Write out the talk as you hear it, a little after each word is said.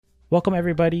Welcome,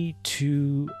 everybody,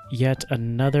 to yet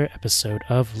another episode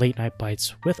of Late Night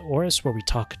Bites with Oris, where we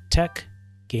talk tech,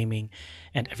 gaming,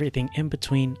 and everything in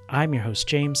between. I'm your host,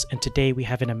 James, and today we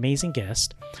have an amazing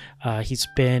guest. He's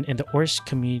been in the Oris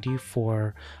community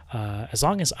for as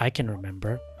long as I can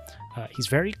remember. He's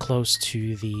very close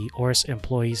to the Oris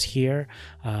employees here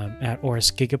at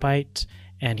Oris Gigabyte,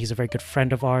 and he's a very good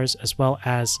friend of ours, as well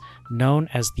as known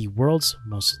as the world's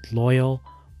most loyal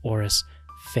Oris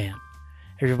fan.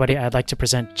 Everybody, I'd like to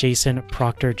present Jason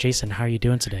Proctor. Jason, how are you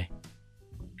doing today?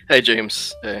 Hey,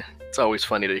 James. It's always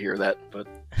funny to hear that, but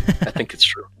I think it's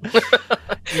true.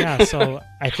 Yeah, so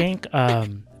I think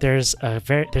there's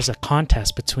a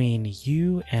contest between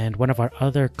you and one of our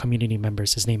other community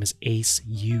members. His name is Ace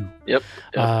U. Yep.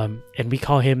 And we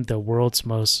call him the world's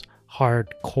most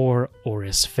hardcore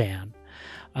Oris fan.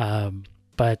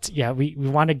 But yeah, we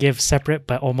want to give separate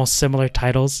but almost similar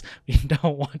titles. We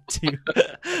don't want to.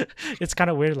 It's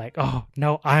kind of weird, like, oh,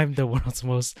 no, I'm the world's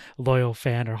most loyal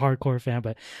fan or hardcore fan.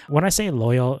 But when I say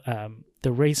loyal,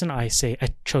 the reason I say I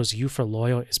chose you for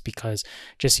loyal is because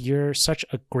just you're such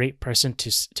a great person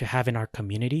to have in our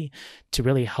community to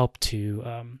really help to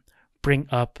bring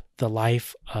up the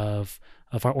life of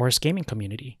our Oris gaming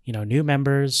community. You know, new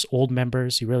members, old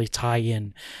members, you really tie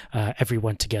in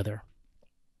everyone together.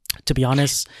 To be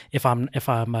honest, if I'm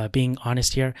being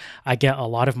honest here, I get a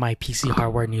lot of my PC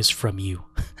hardware news from you.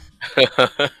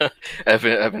 I've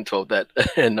been told that,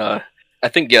 and I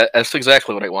think that's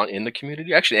exactly what I want in the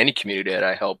community. Actually, any community that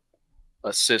I help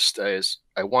assist is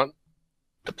I want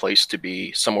the place to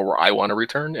be somewhere where I want to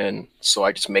return, and so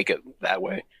I just make it that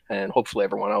way, and hopefully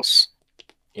everyone else,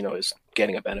 is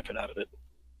getting a benefit out of it.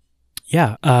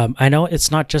 Yeah, I know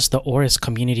it's not just the Oris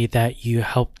community that you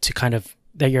help to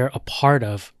that you're a part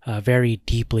of very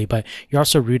deeply, but you're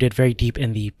also rooted very deep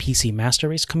in the PC Master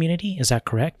Race community. Is that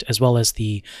correct? As well as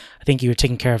I think you were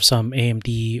taking care of some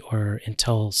AMD or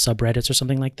Intel subreddits or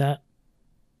something like that?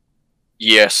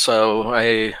 Yes, so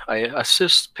I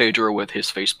assist Pedro with his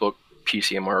Facebook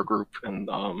PCMR group, and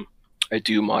I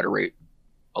do moderate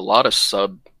a lot of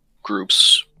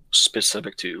subgroups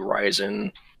specific to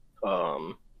Ryzen,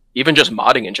 even just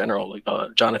modding in general.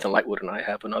 Like Jonathan Lightwood and I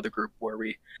have another group where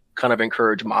we kind of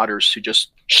encourage modders to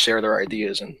just share their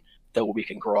ideas, and that way we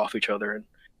can grow off each other. And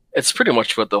it's pretty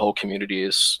much what the whole community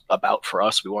is about for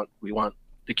us. We want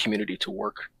the community to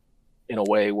work in a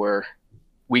way where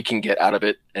we can get out of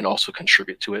it and also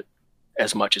contribute to it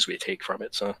as much as we take from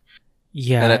it. So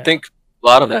yeah, and I think a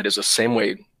lot of that is the same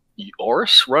way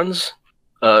Oris runs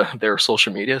their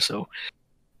social media. So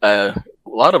a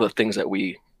lot of the things that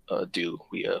we do,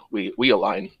 we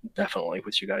align definitely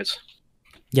with you guys.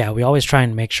 Yeah, we always try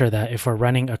and make sure that if we're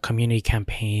running a community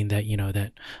campaign that,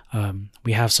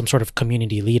 we have some sort of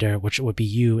community leader, which would be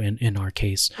you in our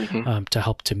case, to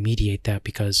help to mediate that,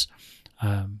 because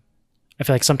I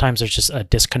feel like sometimes there's just a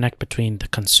disconnect between the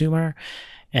consumer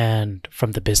and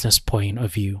from the business point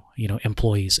of view,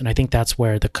 employees. And I think that's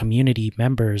where the community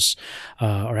members,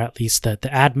 or at least the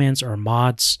admins or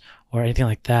mods or anything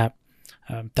like that,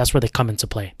 that's where they come into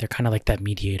play. They're kind of like that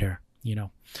mediator,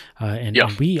 and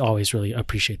we always really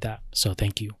appreciate that. So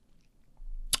thank you.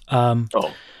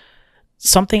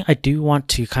 Something I do want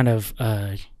to kind of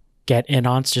get in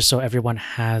on, just so everyone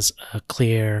has a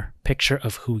clear picture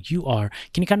of who you are.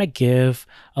 Can you kind of give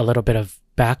a little bit of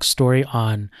backstory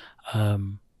on,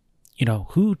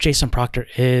 who Jason Proctor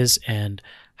is and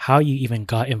how you even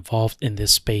got involved in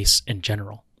this space in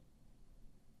general?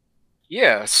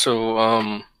 Yeah,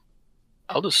 so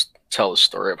I'll just tell a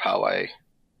story of how I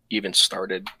even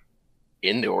started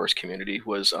in the Oris community.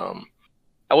 Was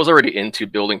I was already into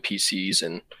building PCs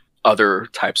and other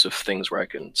types of things where I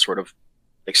can sort of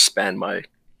expand my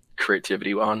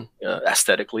creativity on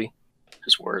aesthetically,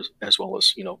 as well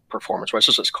as performance wise,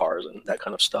 such as cars and that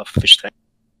kind of stuff, fish tank.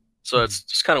 So that's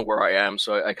just kind of where I am.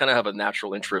 So I kind of have a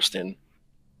natural interest in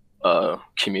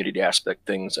community aspect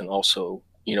things, and also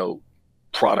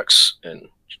products, and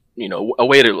a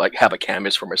way to like have a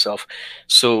canvas for myself.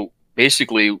 So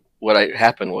basically what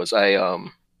happened was I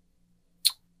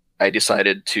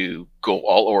decided to go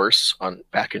all Oris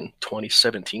back in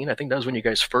 2017. I think that was when you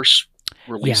guys first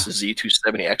released the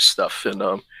Z270X stuff. And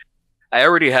I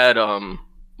already had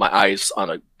my eyes on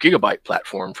a Gigabyte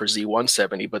platform for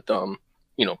Z170, but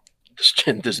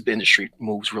this industry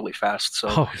moves really fast.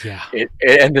 So it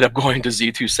ended up going to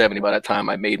Z270 by the time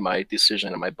I made my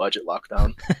decision and my budget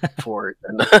lockdown for it.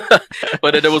 And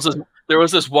but there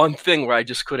was this one thing where I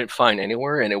just couldn't find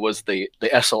anywhere, and it was the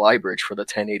SLI bridge for the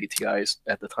 1080 Ti's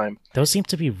at the time. Those seem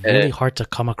to be really hard to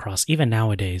come across, even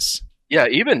nowadays. Yeah,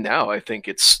 even now I think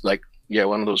it's like yeah,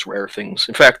 one of those rare things.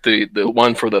 In fact, the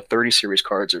one for the 30 series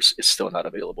cards is still not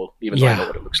available, even though I know Yeah.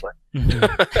 what it looks Hmm.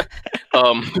 like.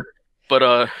 um,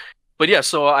 but yeah.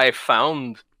 So I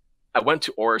went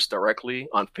to Oris directly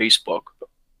on Facebook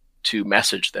to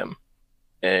message them,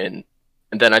 and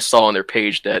then I saw on their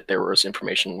page that there was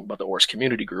information about the Oris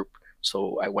community group.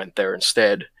 So I went there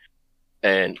instead,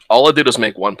 and all I did was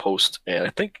make one post, and I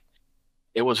think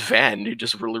it was Van. He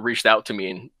just really reached out to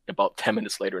me and about 10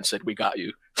 minutes later and said, "We got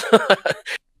you."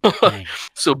 Dang.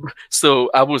 so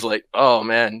I was like, "Oh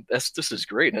man, this is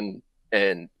great."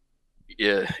 And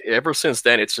yeah, ever since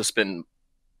then, it's just been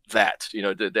that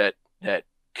that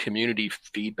community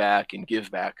feedback and give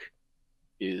back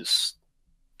is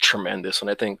tremendous, and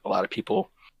I think a lot of people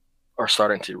are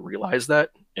starting to realize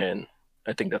that, and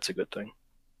I think that's a good thing.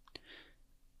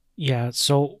 Yeah.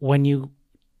 So when you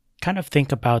kind of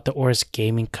think about the Oris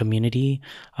gaming community,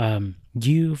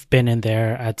 you've been in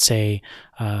there, I'd say,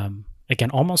 again,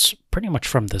 almost pretty much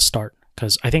from the start.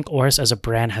 Because I think Oris as a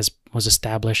brand was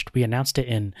established. We announced it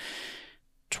in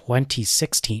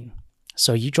 2016.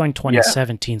 So you joined Yeah.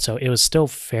 2017. So it was still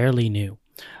fairly new.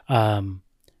 Um,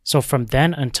 so from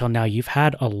then until now, you've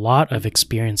had a lot of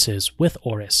experiences with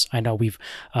Oris. I know we've,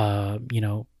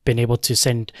 been able to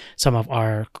send some of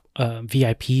our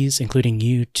VIPs, including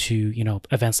you, to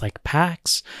events like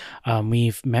PAX.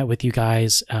 We've met with you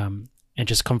guys and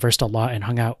just conversed a lot and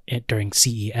hung out during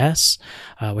CES,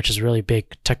 which is a really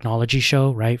big technology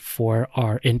show, right, for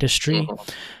our industry. Mhm.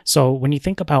 So when you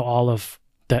think about all of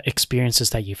the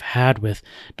experiences that you've had with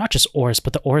not just Oris,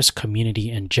 but the Oris community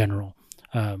in general,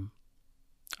 um,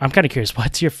 I'm kind of curious,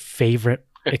 what's your favorite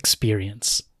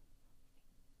experience?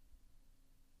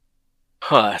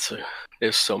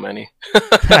 There's so many.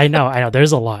 I know.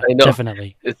 There's a lot, I know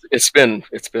definitely. it's been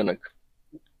a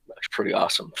pretty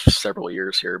awesome several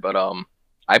years here, but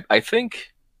I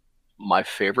think my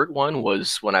favorite one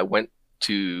was when I went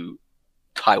to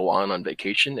Taiwan on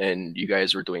vacation, and you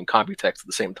guys were doing Computex at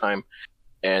the same time,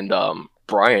 and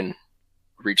Brian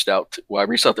I reached out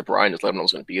to Brian, just let him know I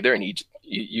was going to be there, and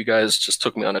you guys just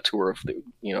took me on a tour of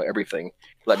everything.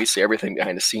 Let me see everything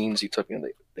behind the scenes. He took me on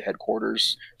the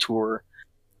headquarters tour.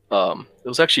 It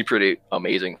was actually a pretty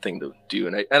amazing thing to do,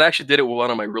 and I actually did it with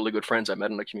one of my really good friends I met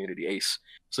in the community, Ace.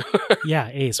 So, Yeah,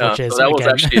 Ace, which so is that was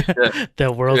again actually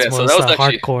the world's yeah. So most that was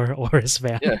actually hardcore Oris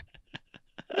fan. yeah.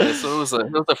 Yeah, so it was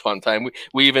a fun time.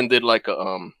 We even did like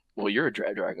a well, you're a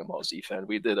Dragon Ball Z fan.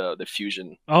 We did the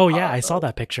fusion Oh yeah, pod I saw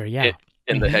that picture. in, Yeah.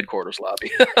 in the Hmm. headquarters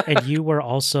lobby. And you were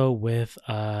also with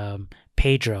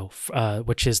Pedro,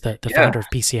 which is the Yeah, founder of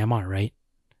PCMR, right?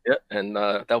 yeah, and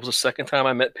that was the second time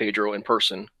I met Pedro in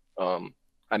person.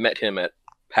 I met him at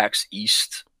PAX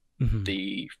East, Hmm.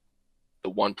 the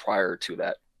one prior to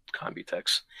that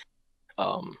Combutex.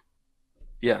 Um,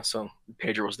 yeah, so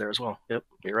Pedro was there as well. Yep,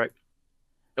 you're right.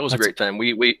 It was a That's great time.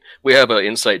 We have an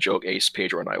inside joke, Ace,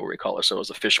 Pedro, and I, where we call ourselves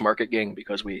the fish market gang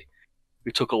because we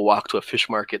took a walk to a fish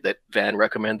market that Van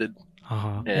recommended,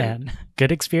 and and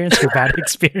good experience or bad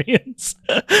experience?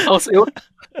 it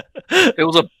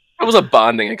was a it was a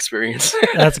bonding experience.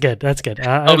 That's good. That's good.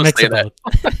 I'll A just mix say of that.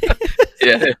 both.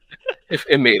 Yeah,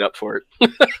 it made up for it.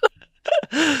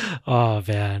 Oh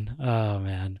man. Oh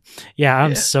man. Yeah,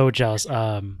 I'm Yeah, so jealous.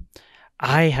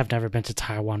 I have never been to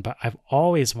Taiwan, but I've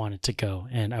always wanted to go,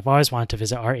 and I've always wanted to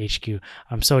visit our HQ.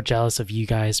 I'm so jealous of you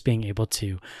guys being able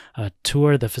to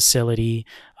tour the facility,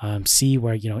 see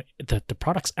where the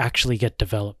products actually get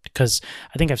developed. Because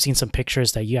I think I've seen some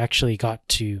pictures that you actually got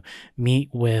to meet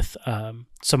with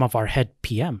some of our head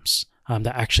PMs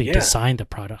that actually yeah, designed the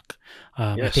product.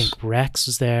 I think yes, Rex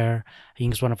was there. I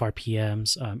think he's one of our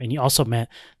PMs, and you also met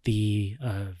the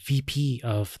VP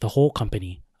of the whole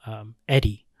company,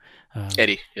 Eddie. Um,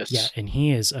 Eddie, yeah, yes, and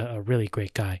he is a really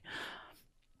great guy.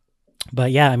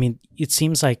 But yeah, I mean, it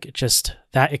seems like just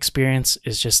that experience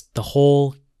is just the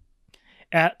whole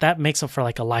that makes up for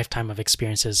like a lifetime of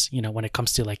experiences, when it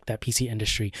comes to like that PC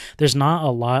industry. There's not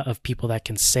a lot of people that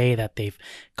can say that they've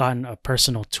gotten a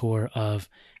personal tour of,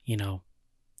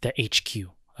 the HQ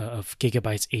of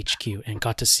Gigabyte's HQ and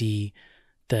got to see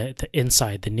the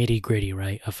inside, the nitty gritty,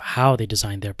 right, of how they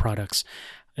design their products,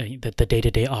 the day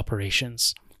to day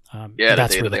operations. yeah. The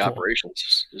That's day to really day cool.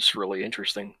 operations is really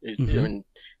interesting. Hmm.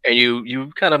 And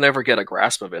you kind of never get a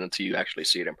grasp of it until you actually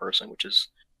see it in person, which is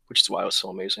why it was so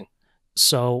amazing.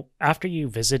 So after you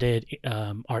visited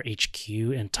our HQ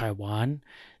in Taiwan,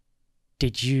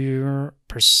 did your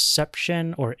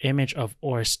perception or image of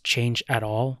Oris change at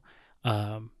all?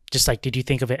 Just like, did you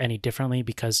think of it any differently?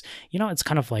 Because it's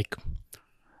kind of like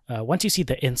once you see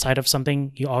the inside of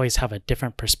something, you always have a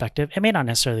different perspective. It may not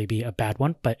necessarily be a bad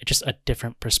one, but just a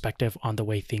different perspective on the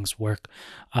way things work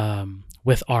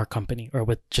with our company or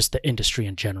with just the industry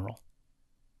in general.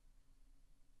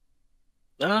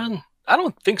 I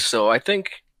don't think so. I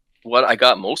think what I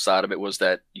got most out of it was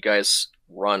that you guys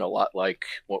run a lot like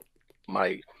what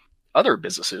my other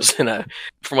businesses, and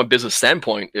from a business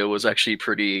standpoint, it was actually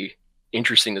pretty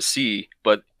interesting to see.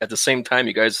 But at the same time,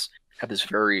 you guys have this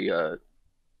very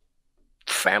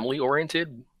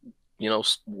family-oriented,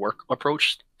 work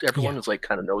approach. Everyone is like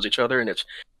kind of knows each other, and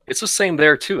it's the same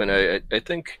there too. And I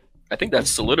think that's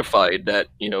solidified that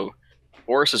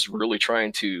Aorus is really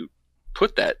trying to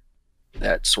put that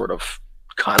sort of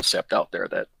concept out there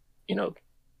that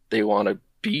they want to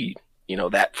be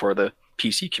that for the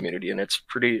PC community, and it's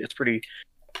pretty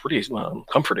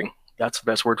comforting. That's the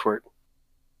best word for it.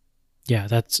 Yeah,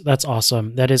 that's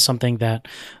awesome. That is something that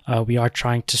we are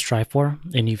trying to strive for,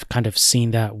 and you've kind of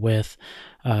seen that with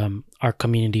our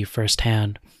community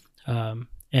firsthand.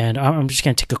 And I'm just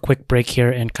going to take a quick break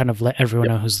here and kind of let everyone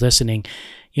know who's listening.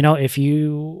 If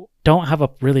you don't have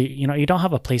you don't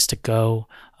have a place to go,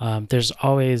 there's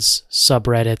always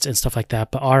subreddits and stuff like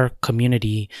that. But our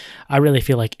community, I really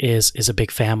feel like is a big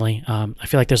family. I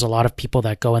feel like there's a lot of people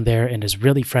that go in there and is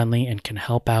really friendly and can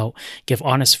help out, give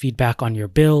honest feedback on your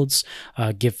builds,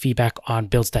 give feedback on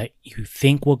builds that you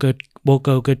think will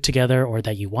go good together or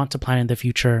that you want to plan in the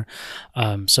future.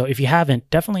 So if you haven't,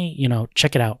 definitely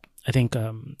check it out. I think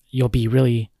you'll be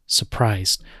really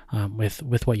surprised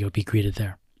with what you'll be greeted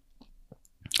there.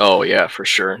 Oh yeah, for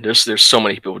sure. There's so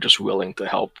many people just willing to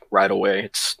help right away.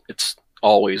 It's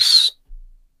always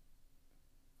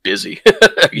busy.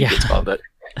 You can tell that.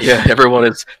 Yeah, everyone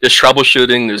is. There's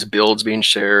troubleshooting. There's builds being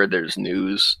shared. There's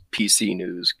news, PC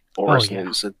news, Aorus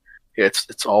news.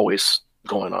 It's always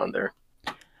going on there.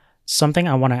 Something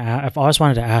I've always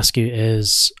wanted to ask you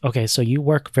is, okay, so you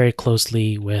work very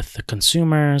closely with the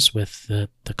consumers, with the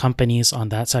companies on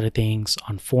that side of things,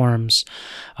 on forums,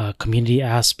 community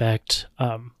aspect.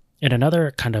 And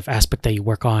another kind of aspect that you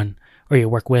work on or you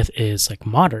work with is like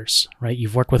modders, right?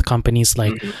 You've worked with companies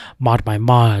like Mod by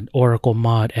Mod, Oracle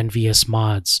Mod, NVS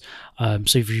Mods.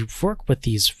 So if you've worked with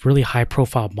these really high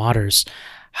profile modders,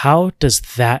 how does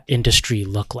that industry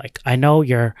look like? I know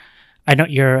you're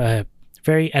a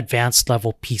very advanced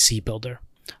level PC builder.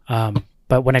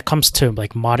 But when it comes to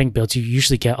like modding builds, you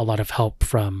usually get a lot of help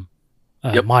from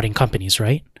modding companies,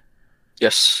 right?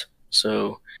 Yes.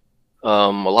 So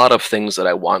a lot of things that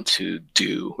I want to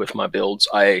do with my builds,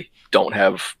 I don't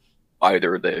have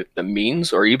either the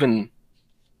means or even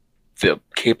the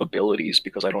capabilities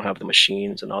because I don't have the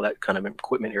machines and all that kind of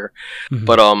equipment here.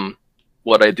 But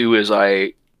what I do is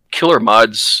Killer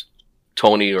Mods,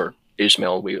 Tony or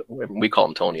Ismail, we call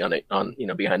him Tony on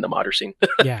behind the modder scene.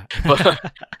 Yeah.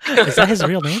 But, is that his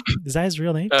real name? Is that his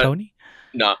real name, Tony?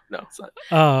 No, it's not.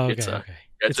 Oh, okay.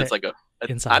 It's like a.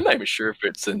 Inside. I'm not even sure if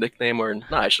it's a nickname or no.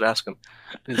 I should ask him.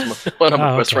 He's one of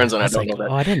my best friends, and I don't know that.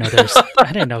 Oh, I didn't know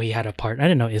I didn't know he had a partner. I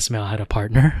didn't know Ismail had a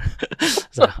partner.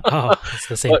 So, it's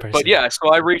the same person. But yeah, so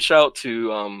I reached out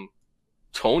to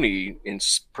Tony in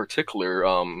particular,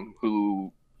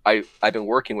 who I've been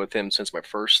working with him since my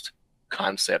first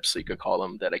concepts, so you could call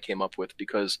them, that I came up with,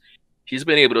 because he's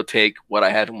been able to take what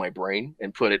I had in my brain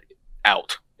and put it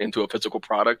out into a physical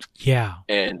product. Yeah.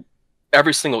 And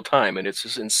every single time, and it's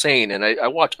just insane. And I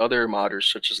watch other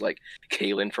modders such as like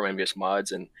Kalen from NVS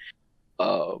Mods and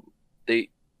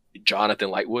Jonathan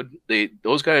Lightwood.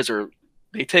 Those guys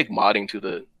they take modding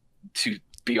to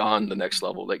beyond the next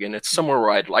level. Like, and it's somewhere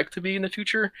where I'd like to be in the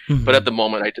future, but at the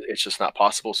moment it's just not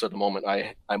possible. So at the moment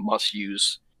I must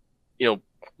use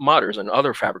modders and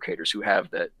other fabricators who have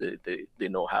that the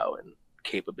know-how and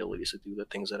capabilities to do the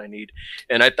things that I need,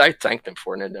 and I thank them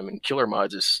for it. And I mean, Killer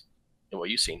Mods is,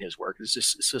 you've seen his work. It's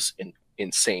just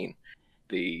insane.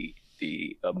 The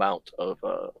amount of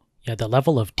the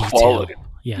level of detail. Quality.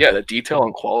 Yeah, the detail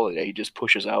and quality that he just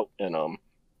pushes out, and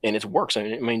it works.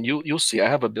 I mean, you'll see. I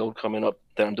have a build coming up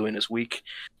that I'm doing this week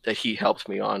that he helped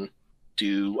me on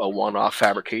do a one-off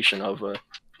fabrication of a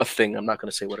thing. I'm not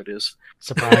going to say what it is.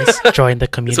 Surprise! Join the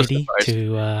community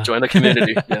to join the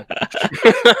community. Yeah.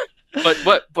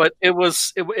 but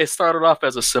it started off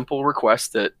as a simple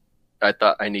request that I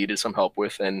thought I needed some help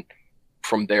with, and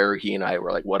from there he and I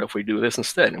were like, what if we do this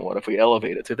instead, and what if we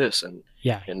elevate it to this? And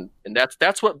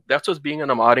that's what being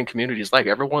in a modding community is like.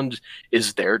 Everyone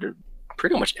is there to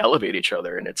pretty much elevate each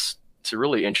other, and it's a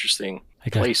really interesting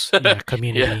place.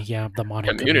 Community. Yeah, the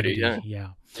modding community.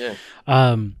 Yeah.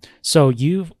 So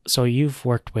you've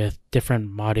worked with different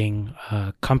modding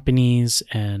companies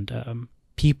and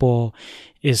people.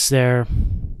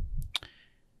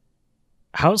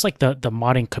 how's like the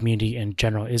modding community in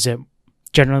general? Is it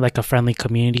generally like a friendly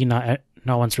community?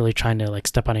 No one's really trying to like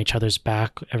step on each other's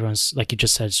back. Everyone's like you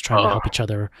just said, is trying to Uh, help each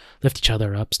other, lift each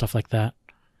other up, stuff like that.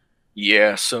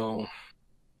 yeah, so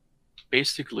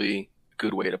basically, a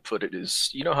good way to put it is,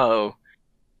 you know how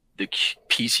the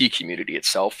PC community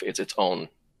itself is its own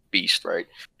beast, right?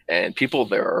 And people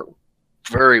there are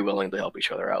very willing to help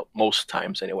each other out, most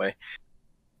times anyway.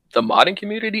 The modding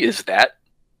community is that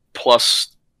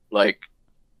plus like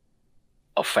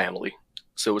a family.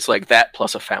 So it's like that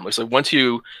plus a family. So once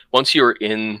you're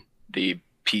in the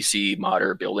PC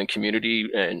modder building community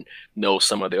and know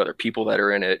some of the other people that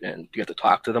are in it and you get to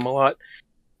talk to them a lot,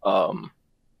 um,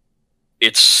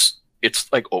 it's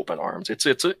like open arms. It's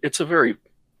a very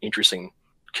interesting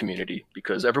community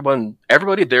because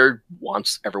everybody there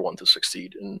wants everyone to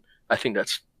succeed, and I think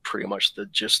that's pretty much the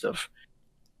gist of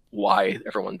why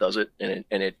everyone does it. And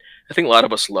I think a lot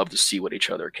of us love to see what each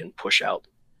other can push out,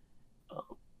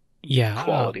 Yeah,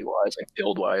 quality wise, like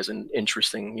build wise, and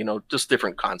interesting. You know, just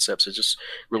different concepts. It's just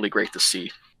really great to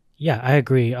see. yeah, I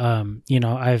agree.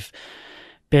 I've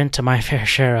been to my fair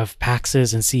share of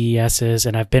PAXs and CESs,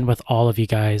 and I've been with all of you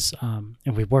guys, and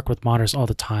we work with modders all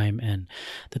the time. And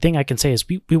the thing I can say is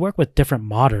we work with different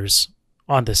modders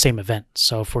on the same event.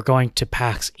 So if we're going to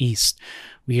PAX East,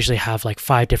 we usually have like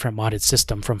 5 different modded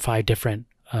system from 5 different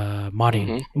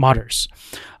modding modders.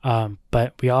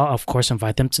 But we all, of course,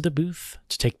 invite them to the booth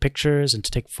to take pictures and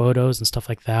to take photos and stuff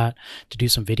like that, to do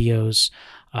some videos.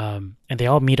 And they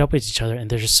all meet up with each other, and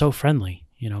they're just so friendly,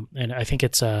 And I think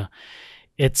it's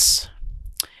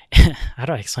how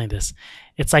do I explain this?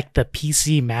 It's like the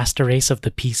PC master race of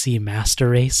the PC master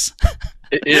race.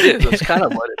 It is. That's kind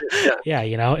of what it is. Yeah.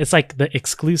 Yeah, it's like the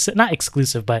exclusive, not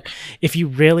exclusive, but if you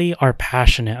really are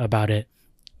passionate about it,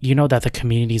 you know that the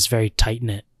community is very tight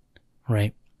knit,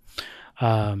 right?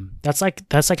 That's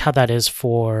like how that is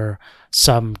for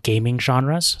some gaming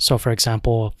genres. So, for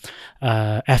example,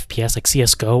 FPS like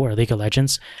CS:GO or League of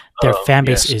Legends, their fan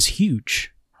base Yes. is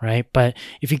huge, right? But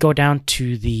if you go down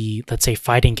to the, let's say,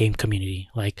 fighting game community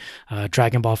like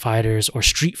Dragon Ball Fighters or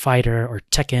Street Fighter or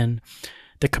Tekken,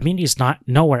 the community is not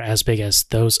nowhere as big as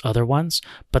those other ones,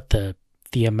 but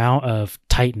the amount of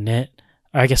tight knit,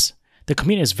 I guess, the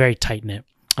community is very tight knit.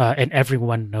 And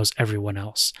everyone knows everyone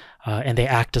else, and they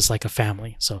act as like a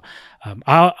family. So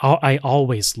I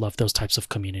always love those types of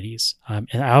communities, and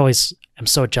I always am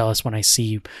so jealous when I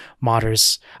see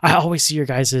modders. I always see your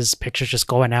guys' pictures just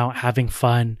going out, having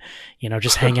fun,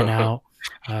 just hanging out,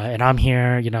 and I'm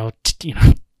here,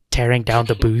 tearing down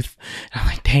the booth. I'm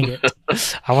like, dang it,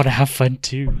 I want to have fun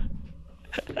too.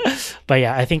 But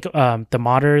yeah, I think the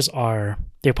modders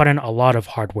they put in a lot of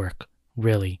hard work,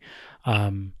 really.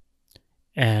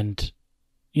 And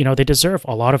they deserve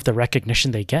a lot of the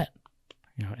recognition they get.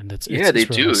 And Yeah, they it's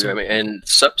really do. I awesome. mean, and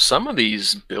some of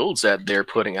these builds that they're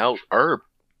putting out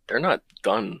they're not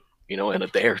done, in a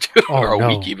day or two Oh or a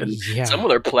week no, even. Some yeah, of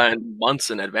them are planned months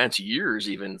in advance, years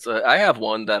even. So I have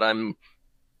one that I'm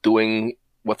doing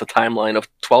with a timeline of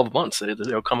 12 months.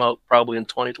 It'll come out probably in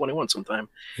 2021 sometime.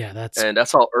 yeah, And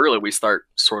that's how early we start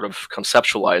sort of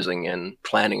conceptualizing and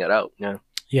planning it out. Yeah.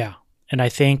 yeah. And I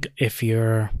think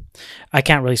I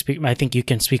can't really speak. I think you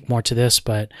can speak more to this,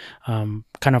 but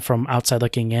kind of from outside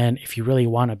looking in, if you really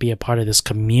want to be a part of this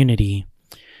community,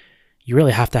 you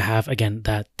really have to have again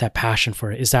that passion for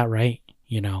it. Is that right?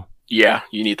 Yeah,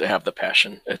 you need to have the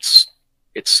passion.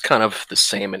 It's kind of the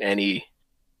same in any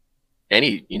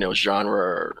genre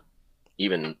or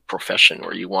even profession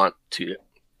where you want to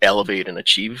elevate and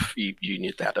achieve. You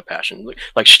need to have the passion.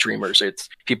 Like streamers, it's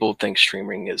people think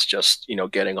streaming is just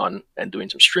getting on and doing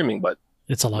some streaming, but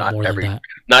It's a lot not more than every that.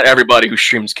 not everybody who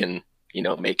streams can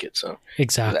make it. So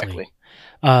Exactly. exactly.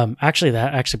 Actually,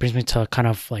 that actually brings me to kind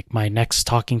of like my next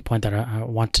talking point that I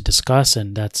want to discuss,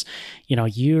 and that's,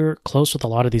 you're close with a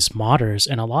lot of these modders,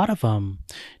 and a lot of them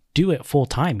do it full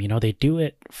time. They do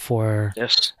it for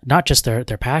Yes. not just their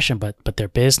passion, but their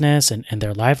business and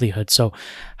their livelihood. So,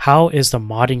 how is the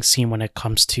modding scene when it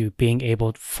comes to being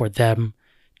able for them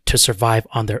to survive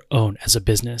on their own as a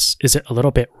business? Is it a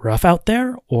little bit rough out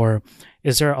there, or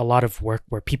is there a lot of work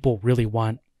where people really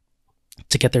want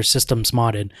to get their systems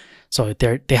modded so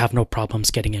they have no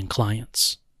problems getting in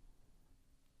clients?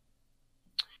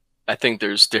 I think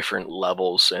there's different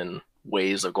levels and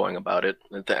ways of going about it.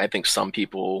 I think some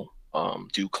people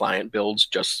do client builds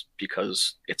just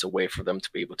because it's a way for them to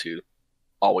be able to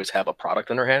always have a product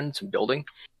in their hands and building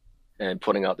and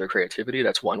putting out their creativity.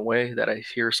 That's one way that I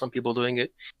hear some people doing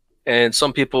it. And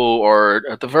some people are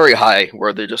at the very high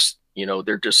where they're just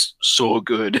so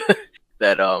good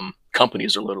that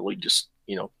companies are literally just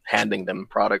handing them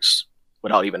products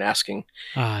without even asking.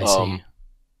 Ah, I Um, see.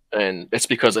 and it's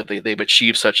because they've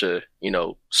achieved such a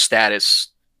status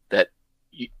that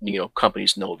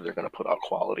companies know that they're going to put out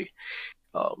quality.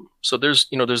 So there's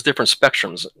different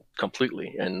spectrums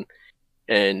completely, and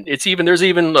there's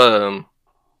even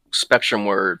spectrum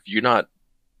where you're not.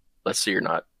 Let's say you're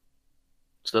not.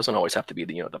 So it doesn't always have to be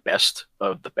the best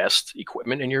of the best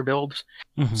equipment in your builds.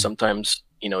 Hmm. Sometimes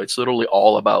it's literally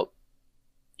all about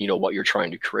what you're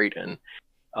trying to create, and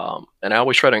I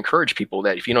always try to encourage people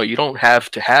that if you don't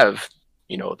have to have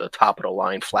the top of the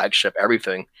line flagship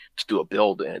everything to do a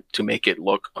build and to make it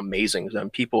look amazing, then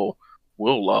people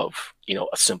will love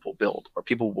a simple build, or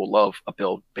people will love a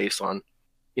build based on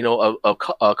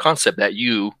a concept that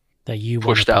you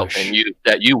pushed out and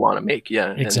you want to make.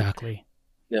 Yeah, exactly.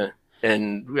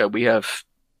 And yeah, we have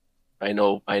I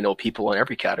know people in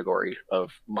every category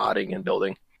of modding and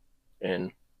building,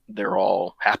 and they're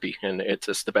all happy, and it's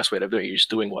just the best way to do it. You're just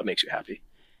doing what makes you happy.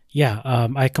 Yeah,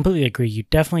 I completely agree. You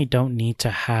definitely don't need to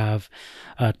have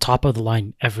top of the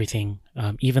line everything,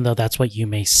 even though that's what you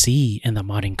may see in the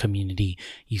modding community.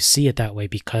 You see it that way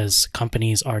because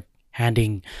companies are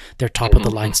handing their top of the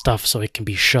line stuff so it can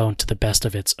be shown to the best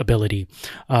of its ability.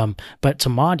 But to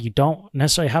mod, you don't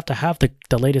necessarily have to have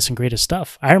the latest and greatest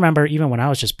stuff. I remember even when I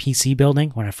was just PC building,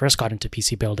 when I first got into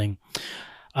PC building,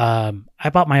 I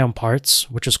bought my own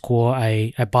parts, which was cool.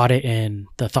 I bought it in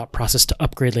the thought process to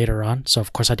upgrade later on. So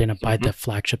of course I didn't buy the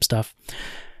flagship stuff.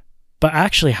 But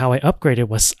actually how I upgraded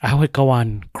was I would go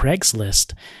on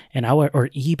Craigslist or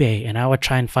eBay, and I would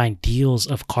try and find deals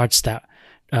of cards that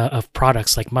of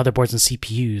products like motherboards and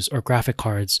CPUs or graphic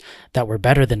cards that were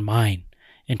better than mine,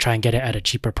 and try and get it at a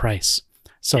cheaper price.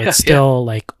 So it's still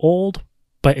like old,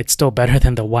 but it's still better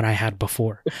than the one I had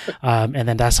before. And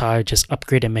then that's how I just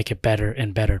upgrade and make it better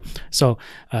and better. So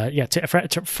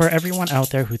for everyone out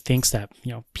there who thinks that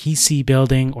PC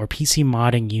building or PC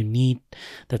modding, you need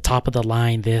the top of the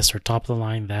line this or top of the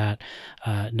line that,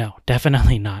 no,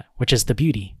 definitely not, which is the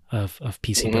beauty of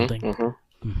PC building.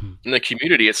 In the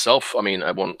community itself, I mean,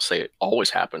 I won't say it always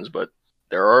happens, but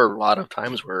there are a lot of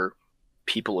times where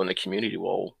people in the community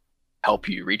will help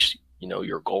you reach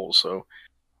your goals. So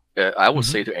I would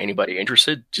say to anybody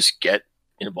interested, just get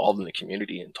involved in the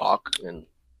community and talk and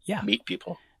meet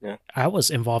people. Yeah, I was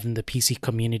involved in the PC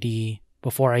community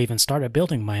before I even started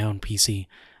building my own PC.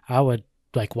 I would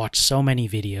watch so many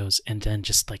videos and then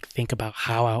just think about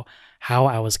how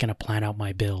I was going to plan out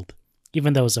my build,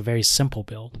 even though it was a very simple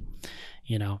build.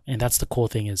 And that's the cool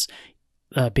thing is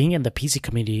being in the PC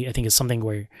community, I think, is something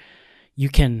where you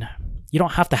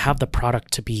don't have to have the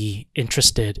product to be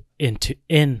interested in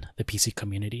the PC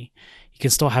community. You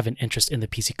can still have an interest in the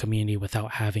PC community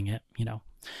without having it,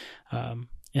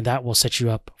 and that will set you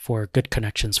up for good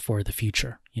connections for the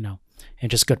future, and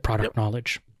just good product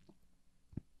knowledge.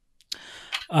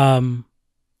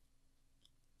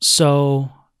 So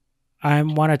I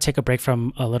want to take a break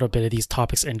from a little bit of these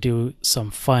topics and do some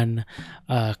fun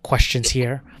questions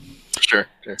here. Sure.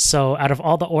 So out of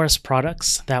all the Aorus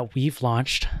products that we've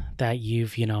launched that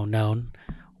you've, known,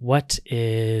 what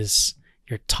is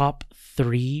your top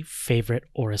 3 favorite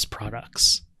Aorus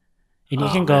products? And you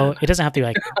can go, it doesn't have to be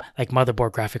like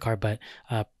motherboard, graphic card, but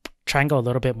try and go a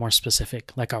little bit more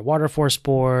specific, like our WaterForce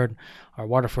board, our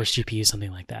WaterForce GPU,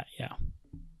 something like that. Yeah.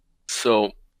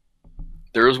 So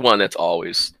there is one that's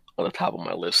always on the top of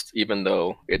my list, even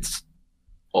though it's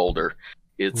older.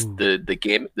 It's the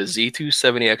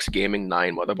Z270X Gaming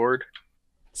 9 motherboard.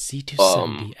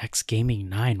 Z270X Gaming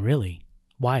 9, really?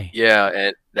 Why? Yeah,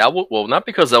 and that not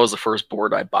because that was the first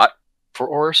board I bought for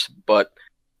Aorus, but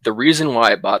the reason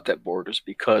why I bought that board is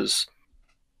because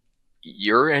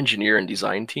your engineer and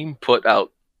design team put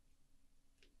out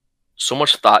so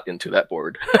much thought into that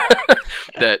board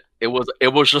that it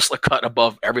was just a cut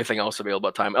above everything else available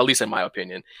at the time, at least in my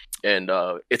opinion. And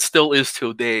it still is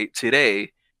today.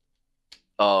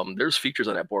 There's features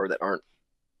on that board that aren't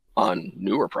on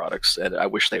newer products, and I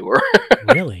wish they were.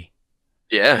 Really?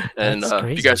 Yeah, and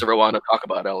if you guys ever want to talk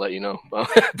about it, I'll let you know.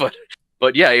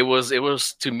 But yeah, it was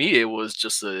to me, it was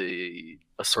just a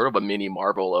sort of a mini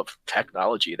marvel of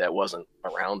technology that wasn't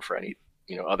around for any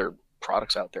other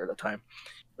products out there at the time.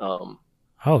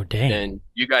 Oh dang! And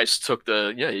you guys took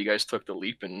the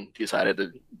leap and decided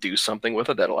to do something with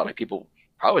it that a lot of people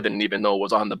probably didn't even know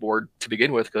was on the board to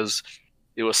begin with, because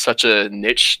it was such a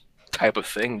niche type of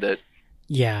thing that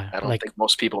I don't think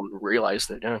most people realized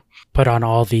that. Yeah, put on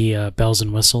all the bells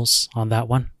and whistles on that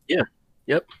one. Yeah,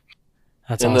 yep.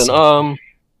 That's and awesome.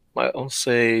 Then I'll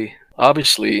say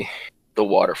obviously the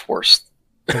WaterForce.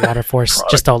 The WaterForce,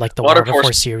 just the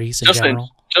WaterForce series in general.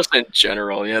 Just in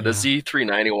general, yeah. The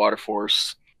Z390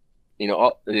 WaterForce,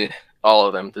 All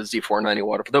of them. The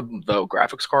Z490 the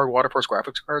graphics card, Waterforce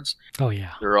graphics cards. Oh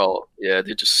yeah. They're all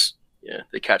they just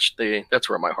they catch that's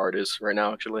where my heart is right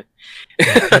now actually.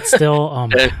 Yeah, that's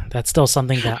still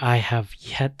something that I have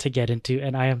yet to get into,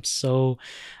 and I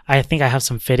think I have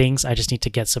some fittings. I just need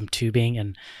to get some tubing,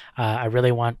 and I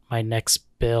really want my next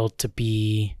build to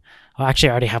be. Well, actually,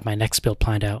 I already have my next build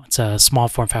planned out. It's a small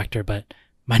form factor, but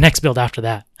my next build after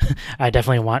that, I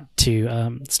definitely want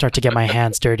to start to get my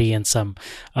hands dirty in some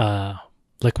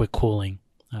liquid cooling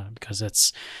because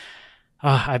it's.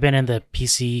 I've been in the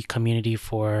PC community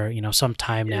for some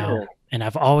time now, and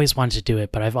I've always wanted to do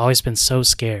it, but I've always been so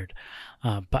scared.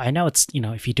 But I know it's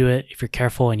if you do it, if you're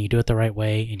careful and you do it the right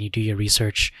way and you do your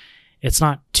research, it's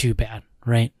not too bad,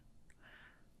 right?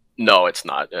 No, it's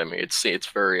not. I mean, it's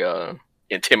very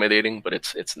intimidating, but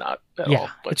it's not at all.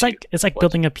 It's like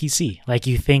building a PC. Like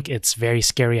you think it's very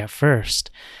scary at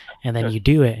first, and then you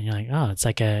do it, and you're like, oh, it's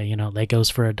like a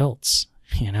Legos for adults.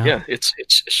 Yeah, it's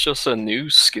just a new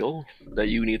skill that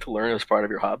you need to learn as part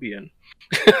of your hobby, and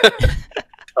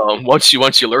once you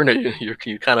learn it, you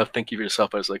kind of think of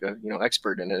yourself as like a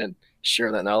expert in it and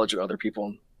share that knowledge with other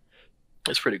people.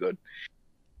 It's pretty good.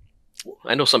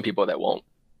 I know some people that won't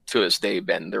to this day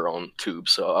bend their own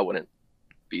tubes, so I wouldn't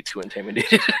be too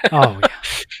intimidated. Oh yeah,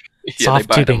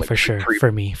 soft tubing like, for sure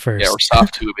for me first. Yeah, or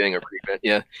soft tubing or prevent.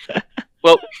 Yeah.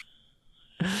 Well.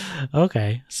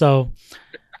 Okay, so.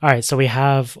 All right, so we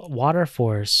have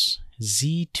Waterforce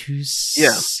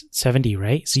Z270,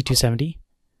 right? Z270?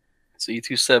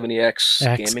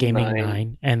 Z270X Gaming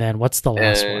 9. And then what's the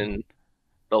last one?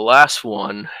 The last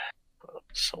one,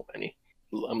 so many.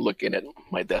 I'm looking at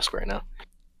my desk right now.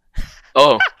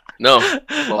 Oh, no.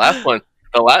 The last one.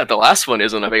 The last one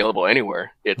isn't available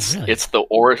anywhere. It's the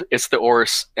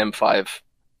Aorus M5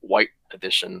 white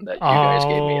edition that you guys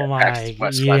gave me. Oh my!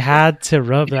 You had to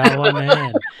rub that one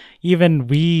in. Even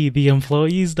we, the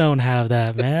employees, don't have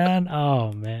that, man.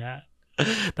 Oh man,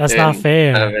 that's not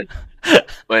fair.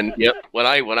 When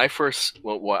I first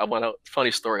went out,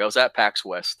 funny story. I was at PAX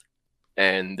West,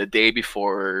 and the day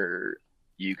before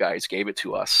you guys gave it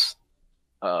to us,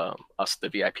 the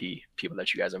VIP people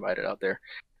that you guys invited out there,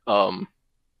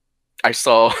 I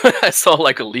saw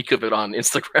like a leak of it on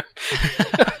Instagram.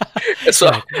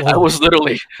 So I was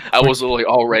literally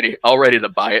all ready to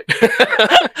buy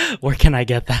it. Where can I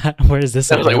get that? Where is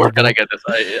this? I was like, where can I get this?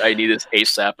 I need this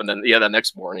ASAP. And then the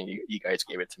next morning you guys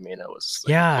gave it to me, and I was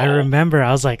like, I remember.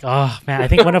 I was like, oh man, I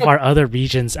think one of our other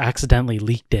regions accidentally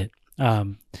leaked it.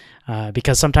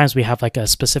 Because sometimes we have like a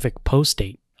specific post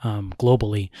date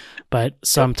globally, but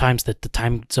sometimes the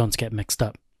time zones get mixed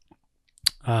up.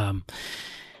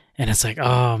 And it's like,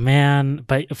 oh man,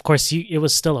 but of course it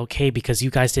was still okay because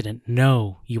you guys didn't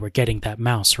know you were getting that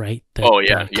mouse, right? The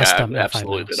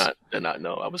absolutely did not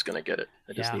know I was gonna get it.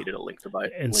 I just needed a link to buy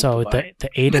it. And so the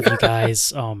 8 of you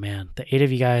guys, oh man, the 8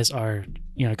 of you guys are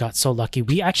got so lucky.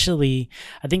 We actually,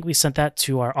 I think we sent that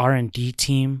to our R&D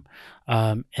team,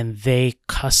 and they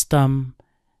custom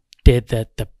did the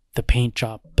paint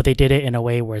job, but they did it in a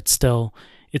way where it's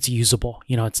usable.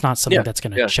 It's not something that's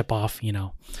gonna chip off.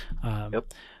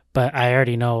 But I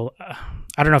already know,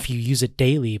 I don't know if you use it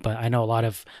daily, but I know a lot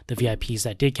of the VIPs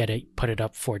that did get it put it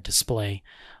up for display,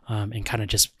 and kind of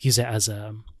just use it as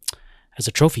a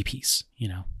trophy piece,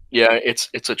 Yeah,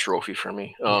 it's a trophy for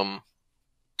me.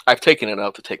 I've taken it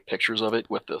out to take pictures of it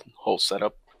with the whole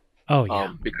setup. Oh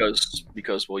yeah. Because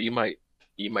well, you might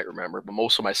remember, but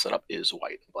most of my setup is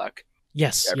white and black.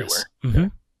 Yes. Everywhere. Yes. Mm-hmm.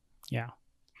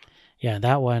 Yeah.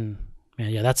 That one, man.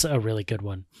 Yeah, that's a really good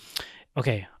one.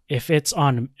 Okay. If it's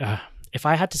on, if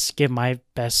I had to give my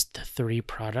best 3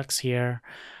 products here,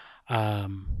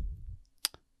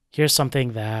 here's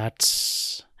something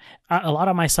that a lot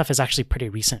of my stuff is actually pretty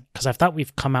recent because I thought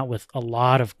we've come out with a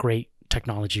lot of great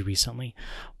technology recently.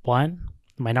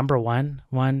 My number one,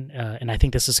 and I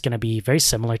think this is going to be very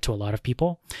similar to a lot of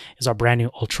people, is our brand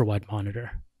new ultra wide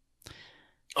monitor.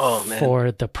 Oh man!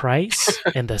 For the price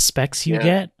and the specs you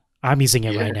get, I'm using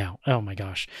it right now. Oh my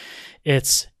gosh,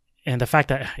 and the fact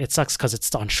that it sucks because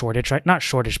it's on shortage, right? Not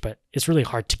shortage, but it's really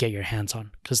hard to get your hands on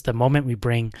because the moment we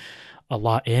bring a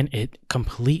lot in, it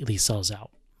completely sells out.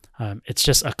 It's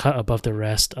just a cut above the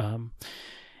rest.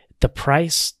 The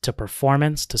price to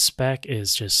performance to spec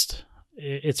is just,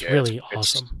 it's really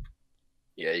awesome.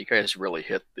 Yeah, you guys really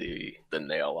hit the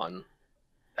nail on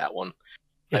that one.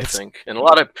 I think, and a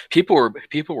lot of people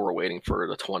were waiting for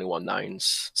the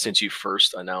 21.9s since you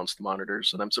first announced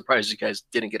monitors, and I'm surprised you guys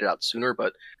didn't get it out sooner.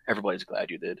 But everybody's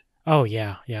glad you did. Oh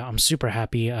yeah, I'm super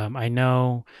happy. I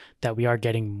know that we are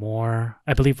getting more.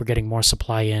 I believe we're getting more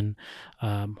supply in,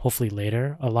 hopefully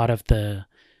later. A lot of the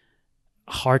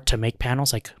hard to make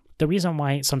panels, like the reason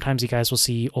why sometimes you guys will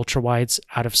see ultra wides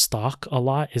out of stock a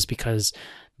lot is because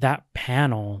that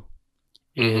panel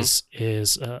is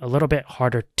a little bit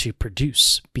harder to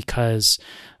produce because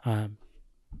I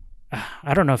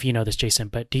don't know if you know this, Jason,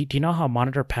 but do you know how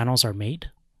monitor panels are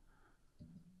made?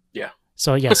 Yeah.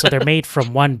 So they're made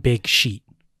from one big sheet,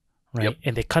 right? Yep.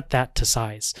 And they cut that to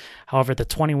size. However, the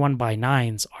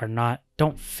 21x9s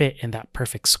don't fit in that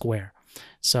perfect square.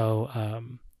 So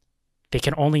they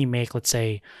can only make, let's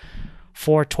say,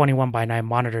 4 21x9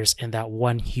 monitors in that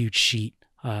one huge sheet,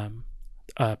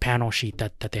 panel sheet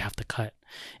that they have to cut.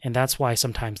 And that's why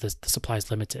sometimes the supply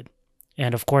is limited.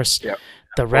 And of course,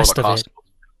 the rest of it.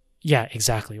 Yeah,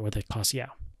 exactly. Or the cost, yeah.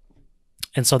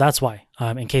 And so that's why,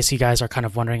 in case you guys are kind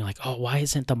of wondering, like, oh, why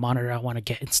isn't the monitor I want to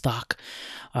get in stock?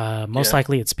 Most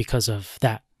likely it's because of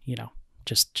that,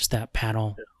 just that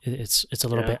panel. It's a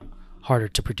little bit harder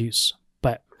to produce.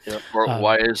 But or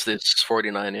why is this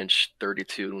 49-inch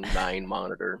 32.9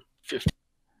 monitor 50?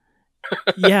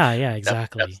 Yeah,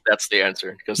 exactly. That's the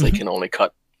answer, because they can only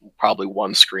cut probably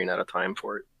one screen at a time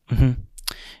for it.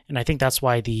 And I think that's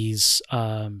why these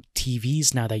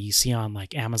TVs now that you see on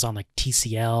like Amazon, like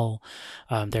TCL,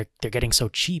 they're getting so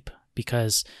cheap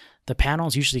because the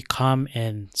panels usually come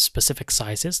in specific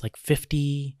sizes, like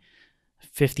 50,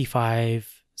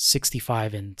 55,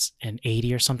 65, and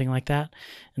 80 or something like that.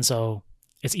 And so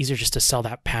it's easier just to sell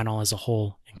that panel as a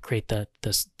whole and create the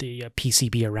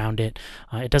PCB around it.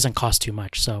 It doesn't cost too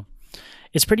much. So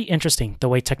it's pretty interesting the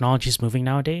way technology is moving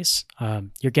nowadays.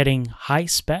 You're getting high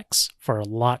specs for a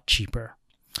lot cheaper.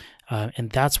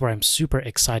 And that's where I'm super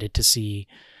excited to see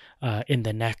in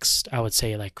the next, I would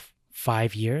say, like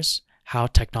 5 years, how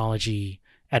technology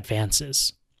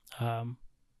advances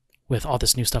with all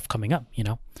this new stuff coming up,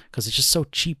 because it's just so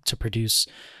cheap to produce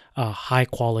high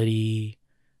quality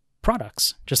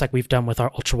products, just like we've done with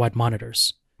our ultra wide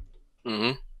monitors.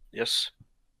 Yes.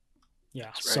 Yeah.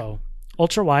 Right. So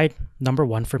ultra wide, number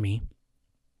 1 for me.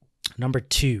 Number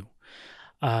 2,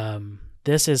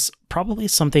 this is probably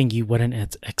something you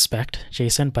wouldn't expect,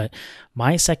 Jason, but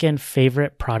my second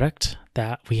favorite product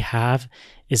that we have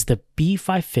is the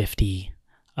B550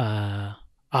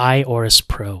 iAorus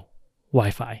Pro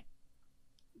Wi-Fi.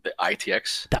 The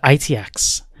ITX? The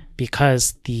ITX,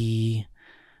 because the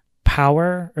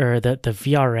power or the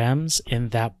VRMs in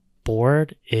that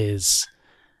board is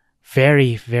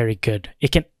very, very good.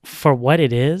 It can, for what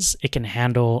it is, it can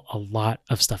handle a lot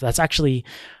of stuff. That's actually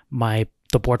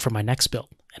the board for my next build,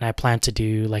 and I plan to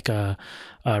do like a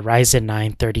Ryzen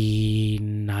 9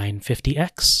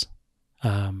 3950X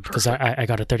because I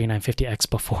got a 3950X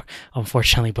before,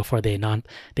 unfortunately, before they announced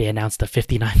the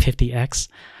 5950X.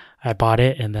 I bought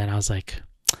it and then I was like,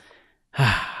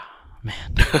 man.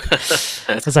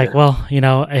 It's like, well,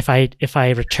 if I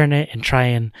return it and try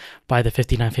and buy the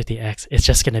 5950X, it's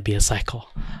just going to be a cycle.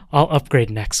 I'll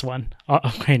upgrade next one. I'll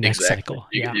upgrade next cycle.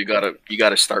 You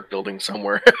gotta start building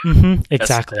somewhere.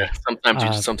 Exactly.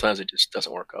 Sometimes it just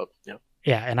doesn't work out. Yeah.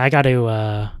 Yeah, and I got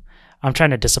to. I'm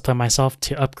trying to discipline myself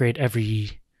to upgrade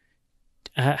every.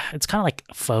 It's kind of like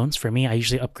phones for me. I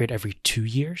usually upgrade every 2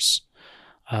 years.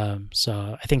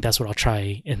 So I think that's what I'll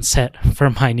try and set for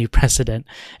my new precedent.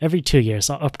 Every 2 years,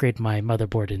 I'll upgrade my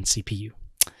motherboard and CPU.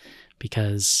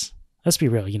 Because let's be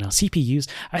real, CPUs,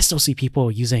 I still see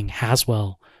people using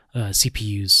Haswell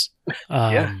CPUs.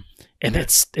 And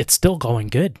it's still going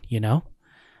good,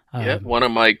 One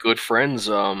of my good friends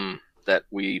that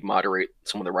we moderate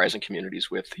some of the Ryzen communities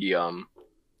with, he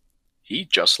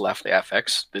just left the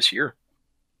FX this year.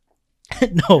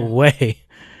 No way.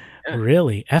 Yeah.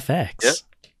 Really? FX?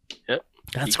 Yep.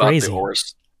 That's crazy.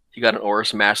 He got an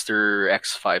Aorus Master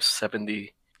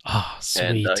X570. Oh,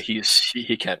 sweet. And he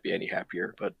can't be any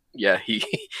happier. But yeah, he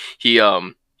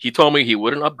told me he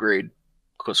wouldn't upgrade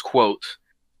because, quote,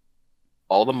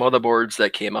 all the motherboards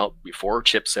that came out before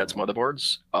chipsets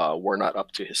motherboards were not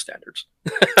up to his standards.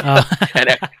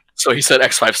 And so he said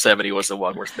X570 was the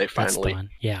one where they finally,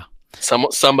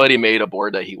 somebody made a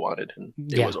board that he wanted, and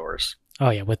it was Aorus. Oh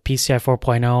yeah, with PCI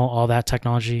 4.0, all that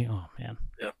technology. Oh man.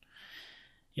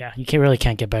 Yeah, you really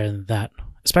can't get better than that.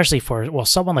 Especially for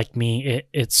someone like me,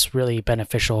 it's really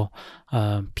beneficial.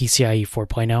 PCIe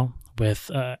 4.0 with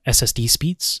SSD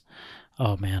speeds.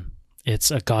 Oh man,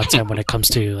 it's a godsend when it comes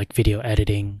to like video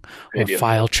editing or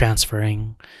file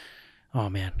transferring. Oh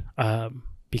man,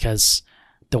 because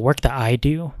the work that I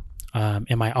do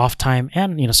in my off time,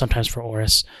 and sometimes for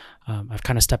Aorus, I've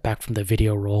kind of stepped back from the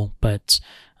video role, but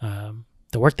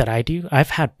the work that I do, I've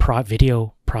had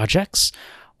video projects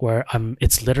where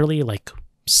it's literally like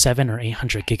 700 or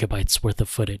 800 gigabytes worth of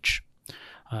footage.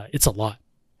 It's a lot.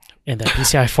 And the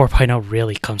PCI 4.0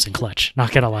 really comes in clutch.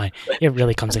 Not gonna lie, it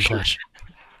really comes in clutch.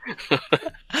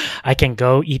 I can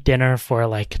go eat dinner for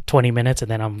like 20 minutes and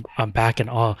then I'm back and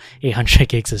all 800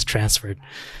 gigs is transferred.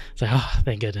 It's like, oh,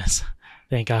 thank goodness.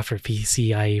 Thank God for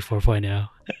PCIe 4.0.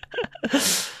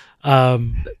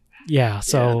 Yeah,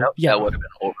 so that would have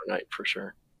been overnight for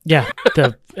sure. Yeah,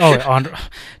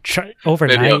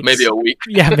 overnight. Maybe a week.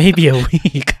 Yeah, maybe a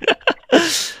week.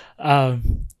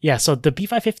 Yeah, so the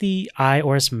B550i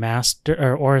Aorus Master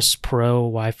or Aorus Pro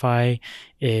Wi-Fi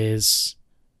is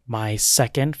my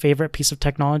second favorite piece of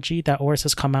technology that Aorus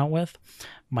has come out with.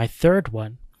 My third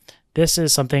one, this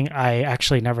is something I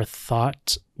actually never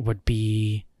thought would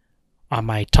be on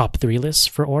my top 3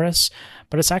 list for Aorus,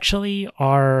 but it's actually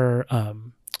our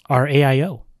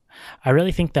AIO. I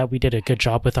really think that we did a good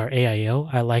job with our AIO.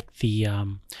 I like the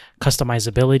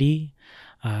customizability.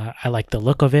 I like the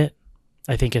look of it.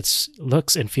 I think it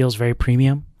looks and feels very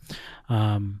premium.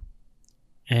 And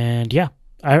yeah,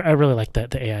 I really like the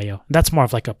AIO. That's more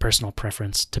of like a personal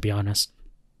preference, to be honest.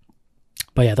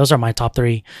 But yeah, those are my top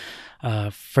 3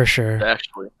 for sure.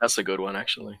 Actually, that's a good one,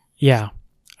 actually. Yeah.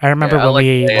 I remember when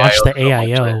we launched the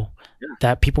AIO,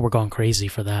 that people were going crazy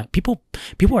for that. People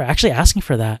were actually asking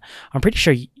for that. I'm pretty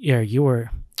sure you were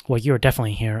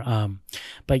definitely here.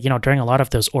 But during a lot of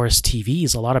those Aorus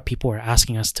TVs, a lot of people were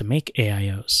asking us to make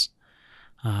AIOs.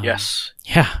 Yes.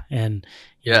 Yeah, and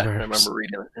I remember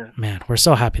reading it. Yeah. Man, we're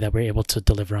so happy that we're able to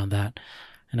deliver on that,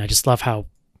 and I just love how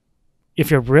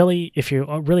if you really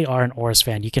are an Aorus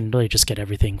fan, you can really just get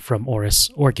everything from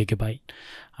Aorus or Gigabyte,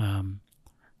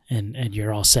 and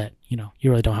you're all set. You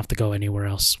really don't have to go anywhere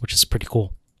else, which is pretty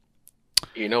cool.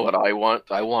 You know what I want?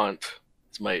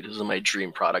 This is my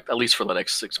dream product, at least for the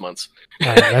next 6 months.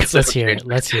 All right, let's hear it.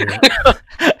 Let's hear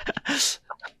it.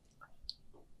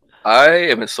 I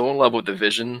am so in love with the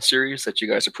Vision series that you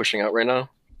guys are pushing out right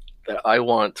now that I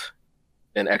want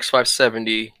an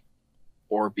X570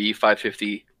 or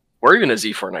B550 or even a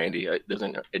Z490.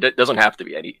 It doesn't have to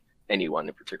be any one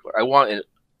in particular. I want a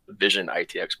Vision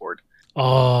ITX board.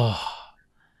 Oh,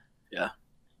 yeah,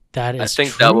 that is. I think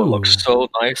true. That would look so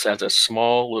nice as a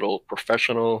small little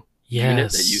professional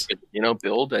unit that you can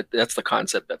build. That's the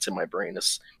concept that's in my brain.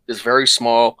 This very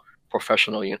small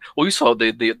professional unit. Well, you saw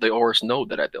the Aorus Node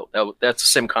that I built. That's the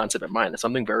same concept in mind. It's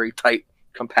something very tight,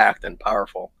 compact, and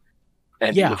powerful,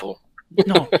 and beautiful.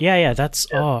 No, yeah. That's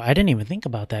I didn't even think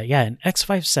about that. Yeah, an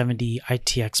X570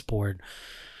 ITX board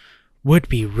would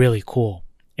be really cool.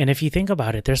 And if you think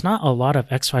about it, there's not a lot of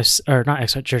just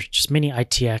mini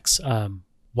ITX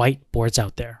white boards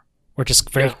out there, or just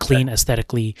very clean,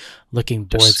 aesthetically looking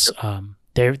boards.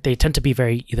 They tend to be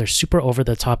very either super over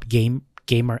the top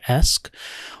gamer-esque,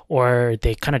 or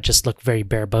they kind of just look very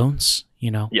bare bones.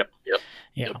 Yep.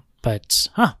 But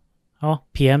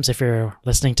PMs, if you're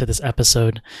listening to this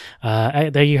episode,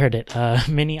 there you heard it.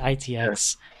 Mini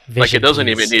ITX. Like it doesn't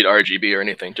even need RGB or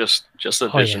anything. Just a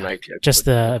Vision ITX. Just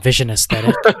the Vision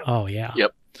aesthetic. Oh yeah.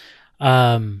 Yep.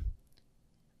 I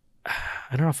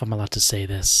don't know if I'm allowed to say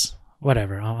this.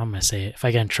 Whatever. I'm gonna say it. If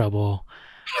I get in trouble,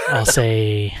 I'll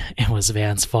say it was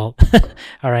Van's fault.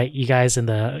 All right, you guys in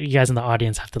the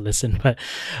audience have to listen. But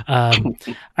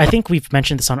I think we've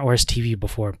mentioned this on Aorus TV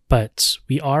before. But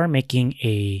we are making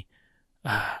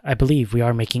I believe we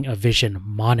are making a Vision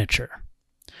monitor.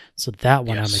 So that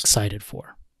one I'm excited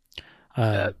for.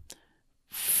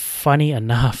 Funny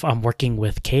enough, I'm working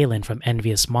with Kaylin from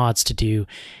Envious Mods to do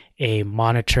a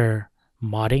monitor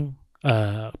modding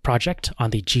project on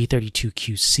the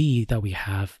G32QC that we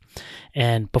have.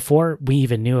 And before we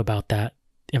even knew about that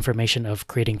information of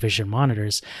creating Vision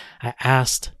monitors, I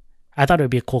thought it would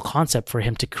be a cool concept for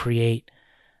him to create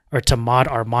or to mod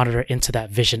our monitor into that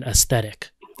Vision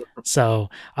aesthetic. So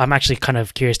I'm actually kind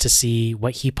of curious to see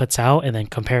what he puts out and then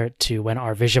compare it to when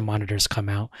our Vision monitors come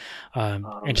out,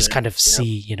 and just kind of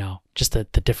see, just the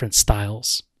different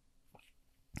styles.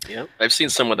 Yeah, I've seen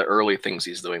some of the early things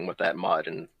he's doing with that mod,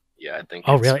 and I think.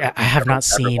 Oh, really? I have not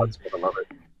seen.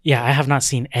 Yeah, I have not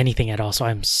seen anything at all. So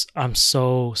I'm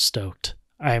so stoked.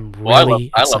 I'm really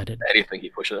excited. I love anything he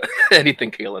pushes, anything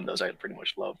Kaylin does, I pretty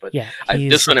much love. But yeah,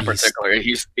 this one in particular,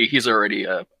 he's already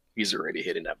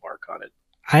hitting that mark on it.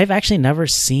 I've actually never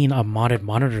seen a modded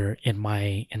monitor in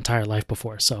my entire life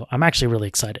before, so I'm actually really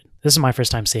excited. This is my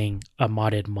first time seeing a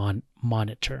modded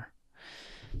monitor.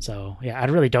 So yeah, I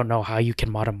really don't know how you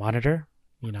can mod a monitor,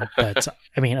 but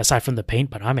I mean, aside from the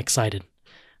paint, but I'm excited.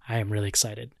 I am really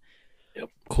excited. Yep.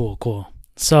 Cool.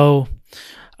 So,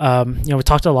 we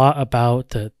talked a lot about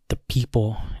the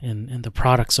people and the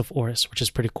products of Aorus, which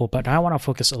is pretty cool, but now I want to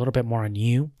focus a little bit more on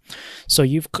you. So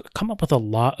you've come up with a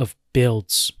lot of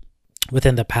builds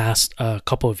within the past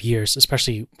couple of years,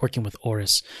 especially working with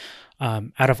Aorus.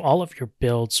 Out of all of your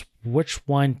builds, which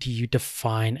one do you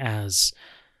define as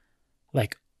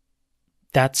like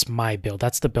that's my build.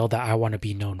 That's the build that I want to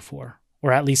be known for.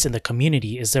 Or at least in the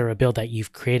community, is there a build that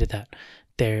you've created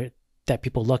that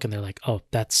people look and they're like, oh,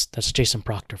 that's Jason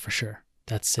Proctor for sure.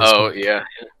 That's his Oh build. yeah,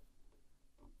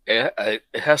 it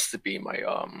has to be my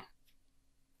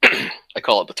I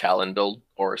call it the Talon build,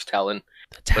 or it's Talon,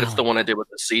 The but it's the talent. one I did with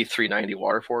the C390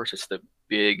 Water Force. It's the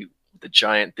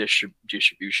giant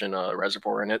distribution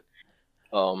reservoir in it.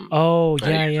 Oh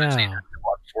I use yeah, yeah.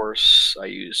 Water Force. I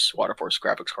use Water Force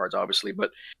graphics cards, obviously,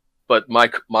 but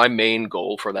my main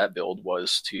goal for that build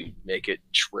was to make it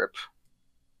trip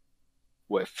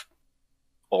with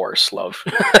Oris love.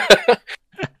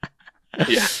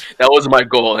 Yeah, that was my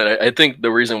goal, and I think the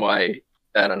reason why,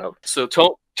 I don't know. So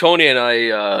Tony and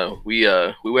I, we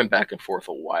went back and forth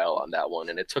a while on that one,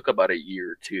 and it took about a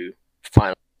year to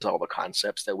finalize all the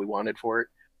concepts that we wanted for it.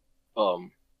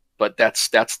 Um, but that's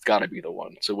got to be the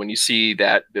one. So when you see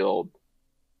that build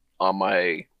on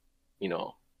my, you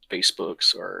know,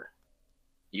 Facebooks or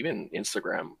even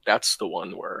Instagram, that's the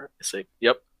one where it's like,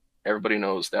 yep, everybody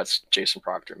knows that's Jason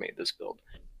Proctor made this build.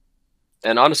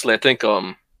 And honestly, I think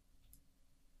a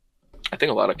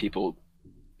lot of people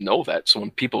know that. So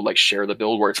when people like share the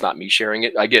build where it's not me sharing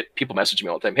it, I get people messaging me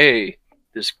all the time, "Hey,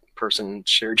 this person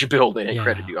shared your build and they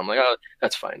credit Yeah. you." I'm like, "Oh,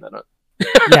 that's fine. I don't."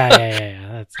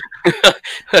 Yeah. That's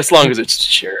As long as it's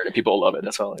shared and people love it,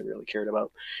 that's all I really cared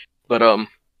about. But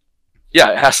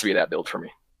yeah, it has to be that build for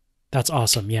me. that's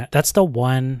awesome. Yeah. That's the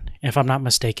one, if I'm not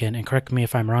mistaken, and correct me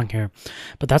if I'm wrong here,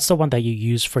 but that's the one that you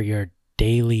use for your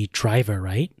daily driver,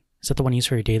 right? Is that the one you use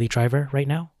for your daily driver right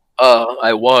now?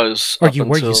 I was Or up you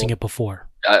were until using it before?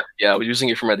 yeah, I was using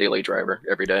it for my daily driver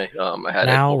every day. I had it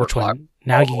Now, which overclocked one?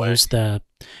 Now all the you way. use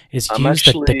I'm the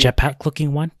actually jetpack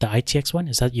looking one, the ITX one?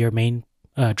 Is that your main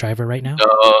driver right now?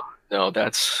 no,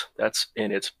 that's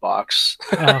in its box.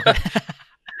 Oh, okay.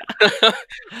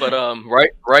 But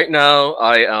right now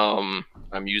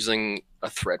I'm using a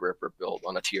Threadripper build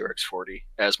on a TRX 40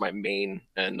 as my main,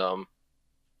 and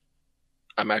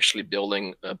I'm actually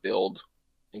building a build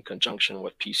in conjunction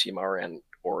with PCMR and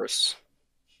Oris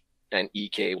and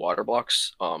EK water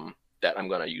blocks that I'm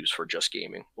gonna use for just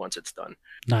gaming once it's done,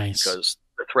 Nice. because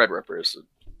the Threadripper is,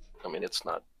 I mean, it's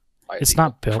not It's ideal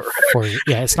not built for. for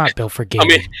yeah, it's not built for I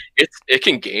mean, gaming. it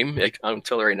can game. I'm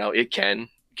telling you right now, it can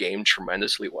game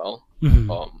tremendously well.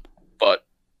 Mhm. But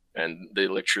and the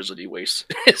electricity waste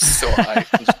is so high.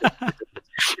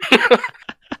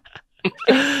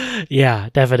 Yeah,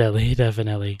 definitely.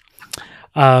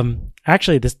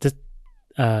 Actually, this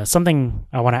something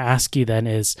I want to ask you then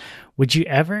is, would you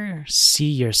ever see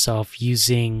yourself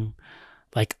using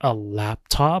like a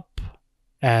laptop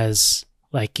as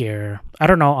like your, I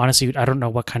don't know, honestly, I don't know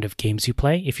what kind of games you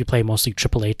play, if you play mostly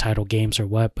AAA title games or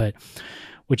what, but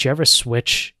would you ever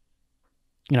switch,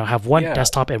 have one Yeah,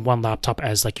 desktop and one laptop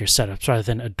as like your setups rather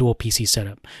than a dual PC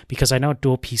setup? Because I know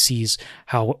dual PCs,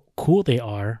 how cool they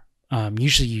are.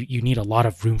 Usually you need a lot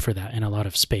of room for that and a lot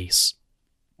of space.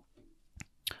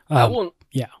 I Um, won't.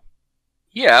 yeah.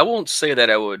 Yeah, I won't say that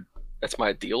I would. That's my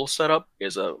ideal setup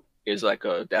is like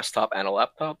a desktop and a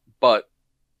laptop. But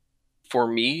for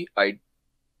me, a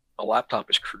laptop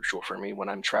is crucial for me when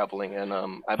I'm traveling, and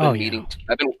Oh yeah.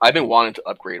 I've been wanting to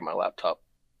upgrade my laptop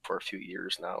for a few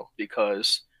years now,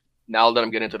 because now that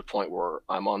I'm getting to the point where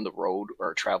I'm on the road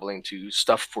or traveling to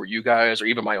stuff for you guys or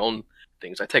even my own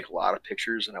things, I take a lot of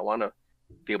pictures and I want to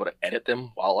be able to edit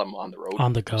them while I'm on the road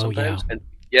On the go, yeah. sometimes. And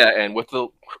yeah, and with the,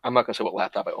 I'm not gonna say what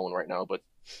laptop I own right now, but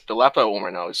the laptop I own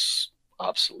right now is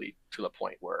obsolete to the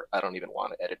point where I don't even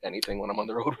want to edit anything when I'm on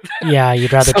the road. Yeah,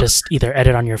 you'd rather So just either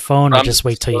edit on your phone or just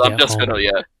wait till you I'm get just gonna, home.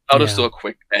 yeah, I'll just do Yeah. a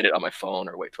quick edit on my phone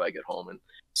or wait till I get home. And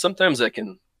sometimes I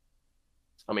can,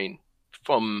 I mean,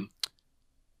 from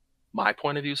my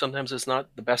point of view, sometimes it's not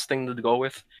the best thing to go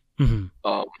with. Hmm.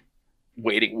 Um,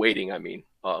 waiting, I mean,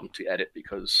 to edit,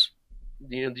 because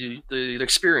the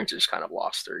experience is kind of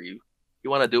lost, or you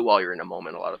want to do it while you're in a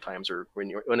moment a lot of times, or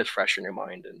when it's fresh in your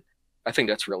mind. And I think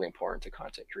that's really important to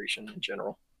content creation in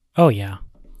general. Oh yeah.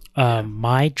 Yeah.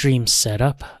 My dream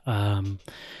setup,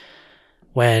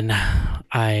 when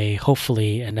I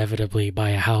hopefully inevitably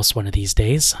buy a house one of these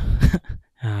days.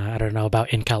 I don't know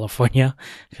about in California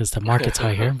because the market's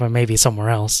high here, but maybe somewhere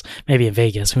else, maybe in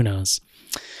Vegas, who knows?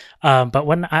 But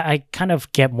when I kind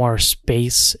of get more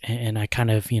space and I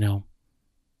kind of,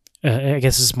 I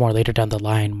guess this is more later down the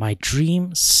line, my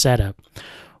dream setup,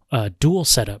 dual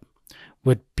setup,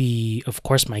 would be, of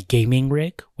course, my gaming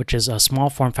rig, which is a small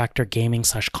form factor gaming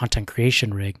 / content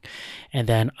creation rig, and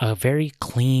then a very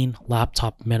clean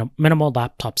laptop, minimal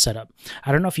laptop setup.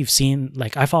 I don't know if you've seen,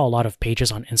 like, I follow a lot of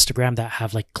pages on Instagram that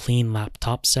have like clean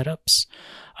laptop setups.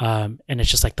 And it's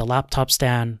just like the laptop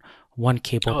stand, one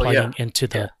cable Oh yeah, plugging into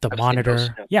yeah. the I've seen those.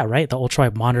 monitor. Yeah, right, the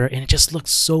ultra-wide monitor, and it just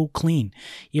looks so clean,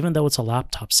 even though it's a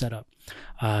laptop setup.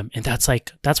 And that's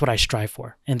what I strive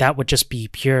for, and that would just be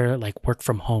pure like work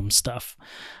from home stuff.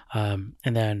 And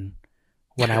then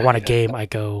when I want a Yeah. game, I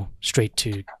go straight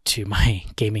to my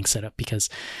gaming setup because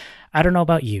I don't know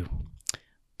about you,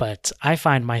 but I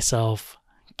find myself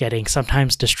getting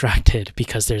sometimes distracted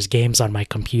because there's games on my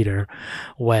computer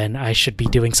when I should be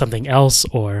doing something else,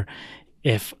 or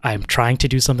if I'm trying to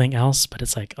do something else, but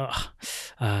it's like,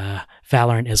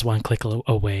 Valorant is one click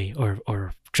away,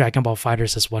 or Dragon Ball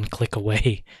Fighters is one click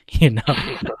away. You know,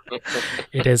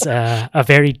 it is a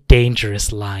very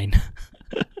dangerous line.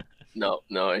 No,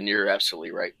 no, and you're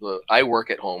absolutely right. Look, I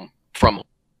work at home from home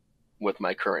with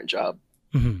my current job,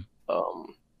 Mhm.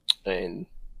 and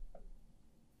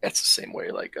that's the same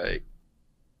way. Like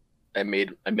I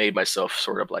made myself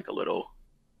sort of like a little,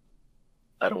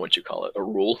 I don't know what you call it, a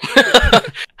rule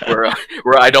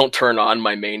where I don't turn on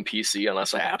my main PC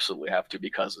unless I absolutely have to,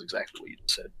 because of exactly what you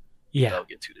said. Yeah, I'll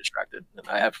get too distracted, and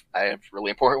I have really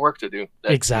important work to do.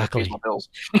 That, exactly. pays my bills.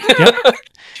 Yep.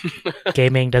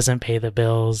 Gaming doesn't pay the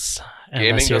bills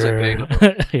unless Gaming doesn't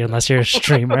pay you're unless you're a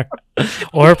streamer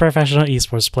or a professional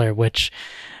esports player. Which,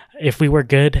 if we were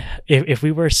good, if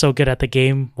we were so good at the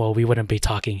game, well, we wouldn't be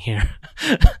talking here.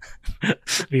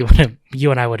 We wouldn't.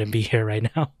 You and I wouldn't be here right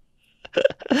now.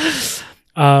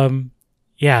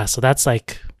 Yeah. So that's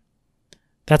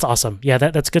awesome. Yeah,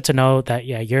 that's good to know that.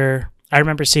 Yeah, I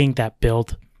remember seeing that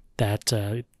build that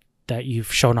that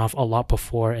you've shown off a lot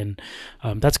before, and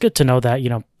that's good to know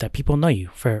that that people know you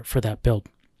for that build.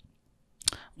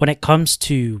 When it comes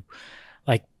to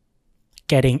like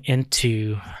getting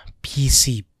into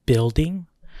PC building,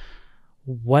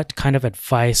 what kind of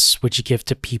advice would you give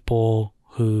to people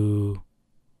who,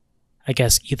 I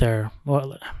guess,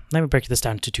 well, let me break this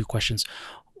down to two questions.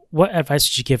 What advice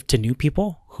would you give to new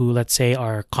people who, let's say,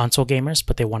 are console gamers,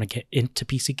 but they want to get into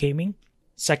PC gaming?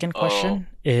 Second question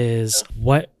is,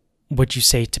 what would you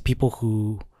say to people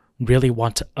who really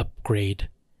want to upgrade,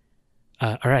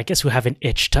 or I guess who have an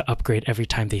itch to upgrade every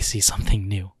time they see something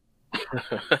new?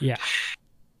 Yeah.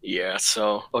 Yeah.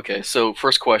 So okay. So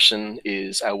first question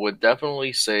is, I would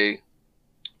definitely say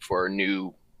for a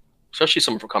new, especially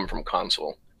someone coming from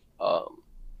console, um,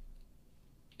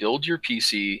 build your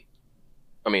PC.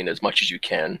 I mean, as much as you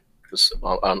can, because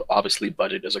obviously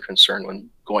budget is a concern when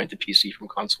going to PC from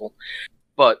console.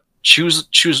 But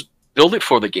build it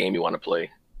for the game you want to play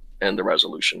and the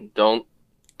resolution. Don't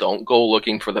go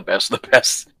looking for the best of the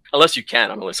best unless you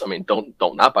can. Unless, I mean, don't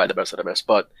not buy the best of the best.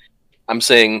 But I'm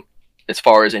saying, as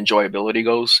far as enjoyability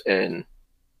goes and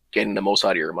getting the most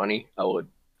out of your money, I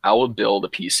would build a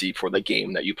PC for the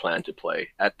game that you plan to play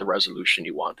at the resolution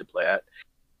you want to play at,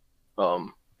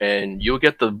 and you'll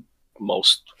get the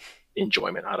most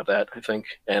enjoyment out of that, I think.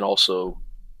 And also,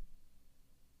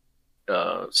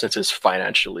 since it's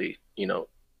financially,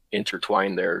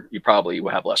 intertwined there, you probably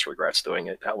will have less regrets doing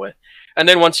it that way. And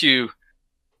then once you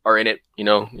are in it,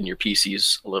 and your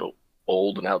PC's a little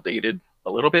old and outdated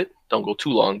a little bit, don't go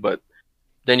too long, but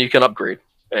then you can upgrade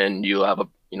and you'll have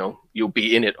you'll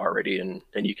be in it already, and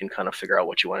then you can kind of figure out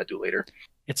what you want to do later.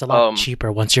 It's a lot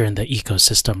cheaper once you're in the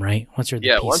ecosystem, right? Once you're in the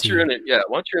PC. Once you're in it,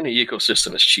 once you're in the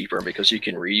ecosystem, it's cheaper because you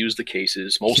can reuse the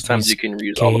cases. Most times you can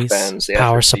reuse all the fans, the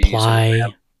power SSDs, supply.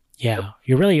 Yeah, Yep.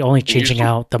 you're really only changing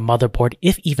out the motherboard,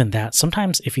 if even that.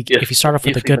 Sometimes if you start off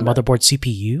with a good motherboard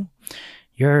CPU,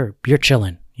 you're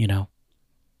chilling, Yep.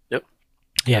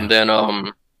 Yeah. And then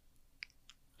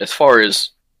as far as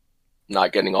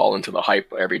not getting all into the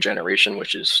hype every generation,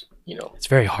 which is it's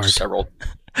very hard.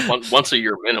 Once a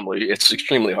year minimally, it's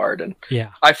extremely hard, and Yeah.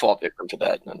 I fall victim to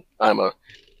that. And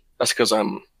that's because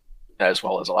I'm, as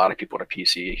well as a lot of people in the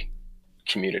PC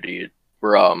community,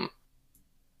 we're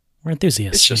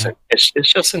enthusiasts. it's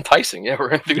just enticing. Yeah,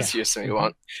 we're enthusiasts, and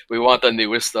we want the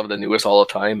newest of the newest all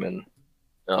the time, and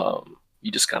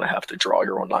you just kind of have to draw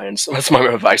your own lines. That's my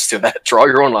advice to that: draw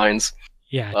your own lines.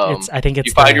 Yeah, I think it's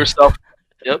you find yourself.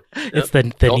 Yep. It's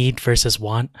the need versus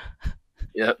want.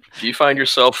 Yep. If you find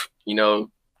yourself,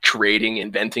 creating,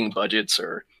 inventing budgets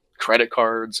or credit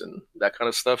cards and that kind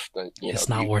of stuff, then it's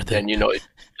not worth it. Then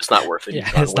it's not worth it. Yeah,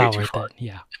 it's not worth it.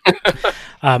 Yeah.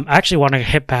 I actually want to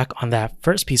hit back on that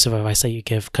first piece of advice that you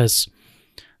give, because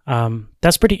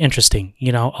that's pretty interesting.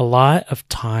 A lot of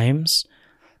times,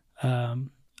 a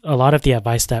lot of the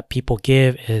advice that people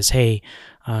give is, hey,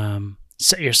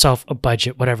 set yourself a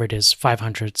budget, whatever it is,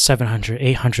 $500,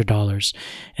 $700, $800,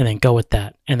 and then go with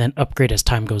that, and then upgrade as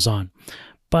time goes on.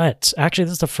 But actually,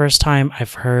 this is the first time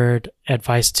I've heard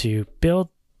advice to build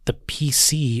the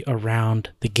PC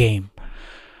around the game.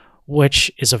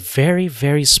 which is a very,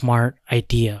 very smart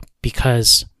idea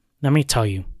because let me tell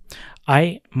you,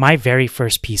 my very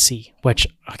first PC, which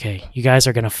okay, you guys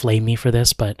are gonna flame me for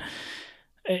this, but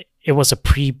it was a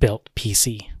pre-built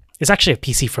PC. It's actually a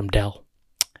PC from Dell.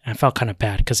 I felt kind of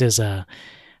bad because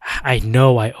I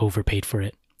know I overpaid for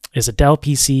it. It's a Dell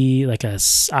PC, like a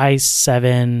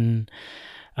i7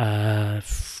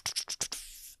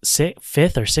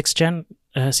 fifth or sixth gen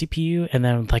CPU, and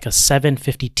then like a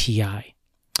 750 Ti.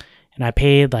 And I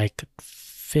paid like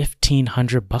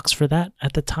 $1,500 for that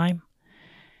at the time.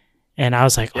 And I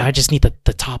was like, I just need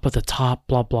the top of the top,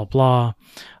 blah, blah, blah.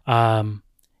 And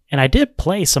I did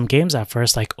play some games at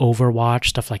first, like Overwatch,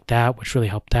 stuff like that, which really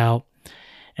helped out.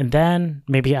 And then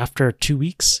maybe after 2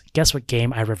 weeks, guess what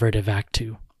game I reverted back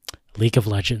to? League of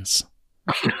Legends.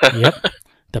 Yep.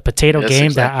 The potato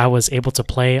game that I was able to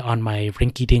play on my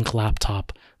rinky-dink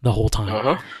laptop the whole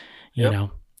time. You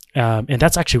know? And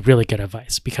that's actually really good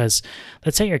advice because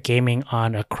let's say you're gaming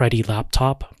on a cruddy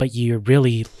laptop, but you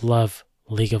really love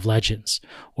League of Legends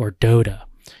or Dota,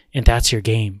 and that's your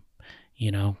game.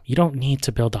 You know, you don't need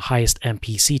to build the highest end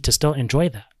PC to still enjoy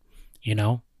that. You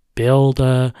know, build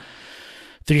a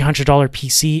 $300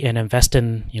 PC and invest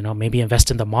in, maybe invest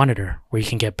in the monitor where you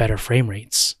can get better frame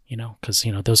rates, because,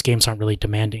 those games aren't really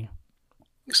demanding.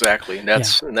 Exactly. And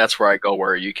that's where I go,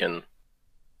 where you can,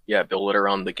 build it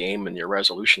around the game and your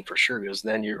resolution for sure, because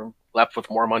then you're left with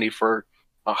more money for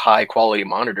a high quality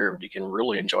monitor. You can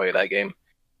really enjoy that game.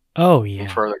 Oh, yeah.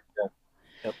 Further.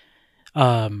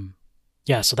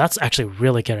 Yeah. So that's actually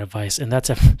really good advice. And that's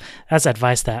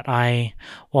advice that I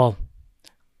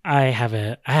have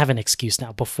an excuse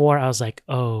now. Before I was like,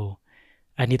 oh,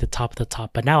 I need the top of the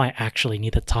top, but now I actually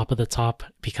need the top of the top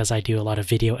because I do a lot of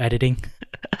video editing.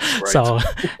 Right. So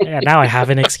now I have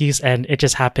an excuse, and it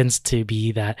just happens to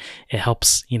be that it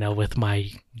helps, with my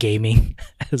gaming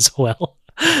as well.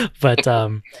 But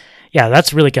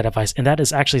that's really good advice, and that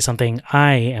is actually something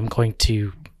I am going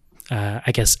to,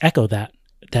 I guess, echo that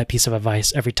piece of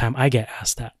advice every time I get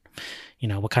asked that.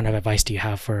 What kind of advice do you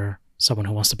have for someone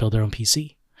who wants to build their own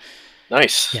PC?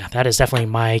 Nice. Yeah, that is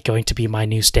definitely going to be my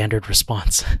new standard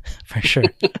response for sure.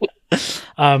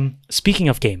 Speaking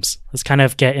of games, let's kind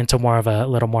of get into more of a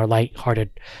little more lighthearted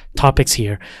topics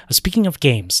here. Speaking of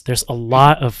games, there's a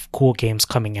lot of cool games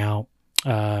coming out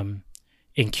in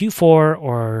Q4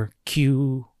 or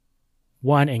Q1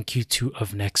 and Q2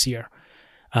 of next year.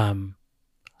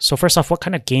 So first off, what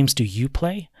kind of games do you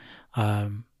play?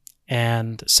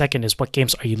 And second is, what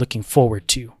games are you looking forward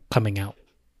to coming out?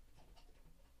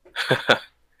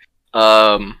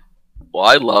 Well,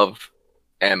 I love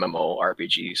MMO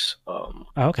RPGs.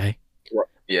 Okay.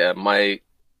 Yeah,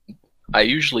 I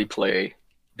usually play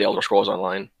The Elder Scrolls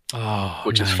Online,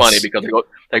 which nice. is funny because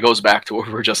that goes back to what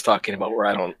we were just talking about, where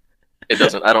I don't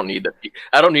need the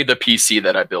PC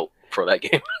that I built for that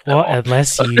game. Well,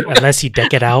 unless you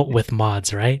deck it out with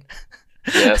mods, right?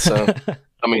 Yeah. So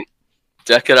I mean,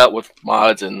 deck it out with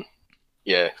mods, and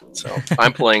so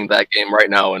I'm playing that game right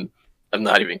now, and I'm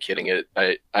not even kidding it.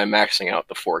 I'm maxing out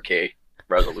the 4K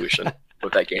resolution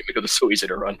with that game because it's so easy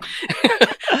to run.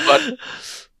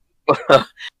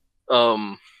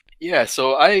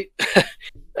 So I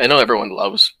know everyone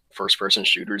loves first person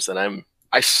shooters, and I'm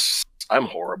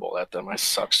horrible at them. I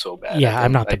suck so bad. Yeah,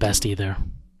 I'm not the best either.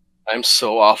 I'm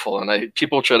so awful, and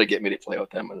people try to get me to play with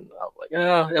them, and I'm like,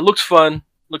 yeah, it looks fun,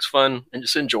 and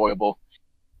just enjoyable.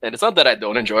 And it's not that I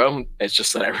don't enjoy them; it's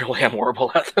just that I really am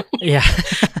horrible at them. Yeah.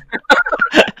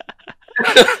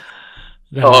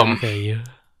 No,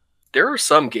 there are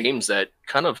some games that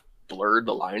kind of blurred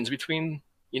the lines between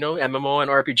MMO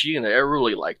and RPG, and I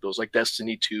really like those, like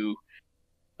Destiny 2.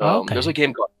 There's a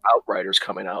game called Outriders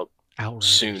coming out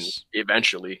soon,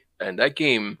 eventually, and that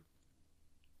game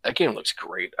looks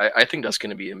great. I think that's going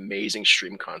to be amazing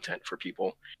stream content for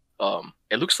people.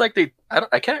 It looks like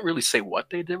I can't really say what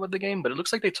they did with the game, but it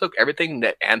looks like they took everything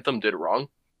that Anthem did wrong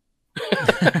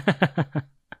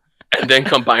and then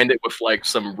combined it with like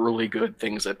some really good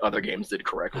things that other games did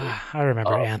correctly. I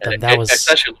remember Anthem. That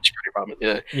actually looks pretty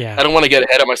promising. Yeah. I don't want to get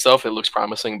ahead of myself. It looks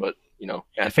promising, but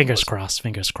fingers crossed.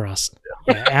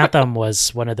 Yeah, Anthem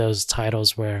was one of those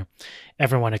titles where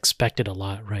everyone expected a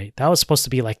lot, right? That was supposed to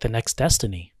be like the next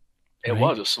Destiny. It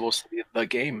was supposed to be the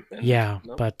game.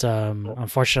 But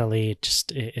unfortunately,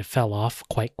 it fell off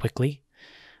quite quickly.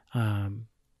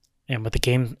 And with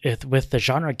the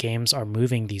genre games are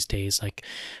moving these days, like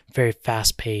very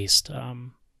fast paced.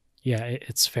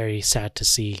 It's very sad to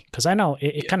see, because I know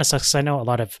it kind of sucks. I know a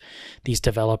lot of these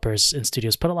developers and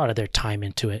studios put a lot of their time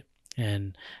into it,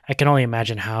 and I can only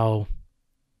imagine how,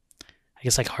 I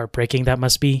guess, like heartbreaking that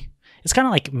must be. It's kind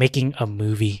of like making a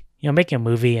movie. making a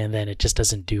movie and then it just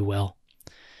doesn't do well.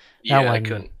 That Yeah, I one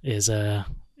couldn't. is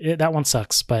that one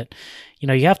sucks. But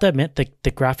you have to admit the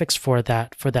graphics for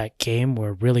that game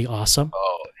were really awesome.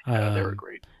 Oh, yeah, they were Um,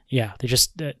 great. yeah, they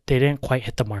didn't quite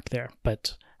hit the mark there.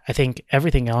 But I think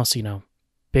everything else,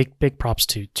 big props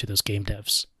to those game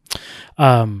devs.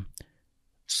 Um,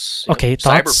 okay,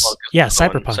 thoughts? Cyberpunk Yeah, is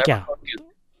another one. Cyberpunk. Yeah, Cyberpunk is,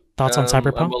 thoughts on I'm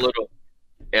Cyberpunk? a little.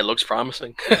 It looks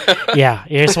promising. Yeah,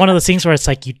 it's one of those things where it's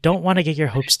like you don't want to get your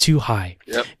hopes too high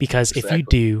Yep, because if you exactly.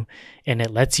 do and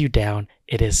it lets you down,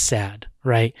 it is sad,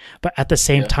 right? But at the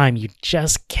same Yeah, time, you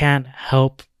just can't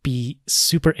help be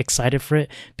super excited for it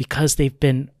because they've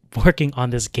been working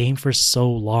on this game for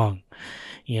so long,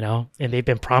 and they've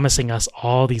been promising us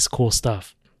all these cool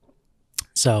stuff.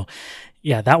 So,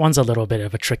 yeah, that one's a little bit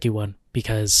of a tricky one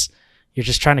because you're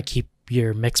just trying to keep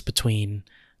your mix between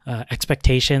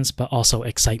expectations but also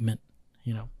excitement,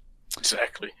 you know.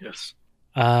 exactly. Yes.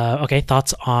 Okay,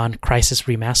 thoughts on Crisis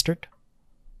Remastered?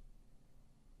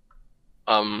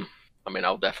 I mean,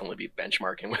 I'll definitely be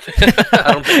benchmarking with it.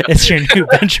 I don't think. It's your new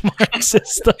benchmark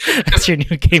system. It's your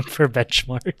new game for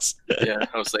benchmarks. Yeah,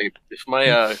 I was like, if my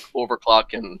overclock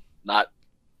can not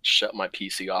shut my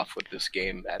PC off with this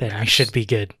game at Then you max, should be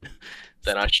good.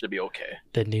 then I should be okay.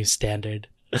 The new standard.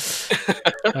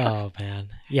 Oh man,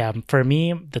 yeah. For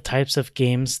me, the types of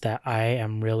games that I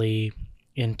am really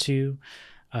into.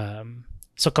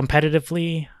 So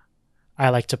competitively, I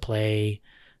like to play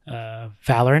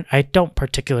Valorant. I don't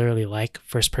particularly like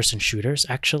first-person shooters,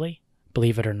 actually,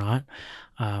 believe it or not.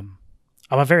 I'm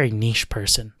a very niche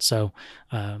person, so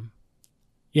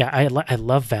yeah, I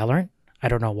love Valorant. I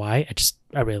don't know why.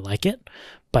 I really like it,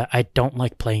 but I don't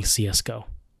like playing CS:GO.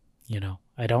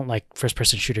 I don't like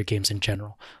first-person shooter games in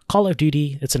general. Call of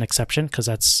Duty, it's an exception because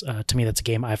that's to me that's a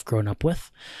game I've grown up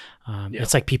with. Yeah.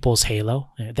 It's like people's Halo.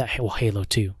 Halo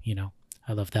 2.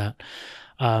 I love that.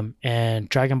 And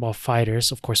Dragon Ball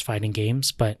Fighters, of course, fighting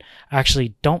games, but I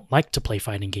actually don't like to play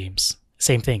fighting games.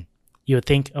 Same thing. You would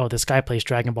think, oh, this guy plays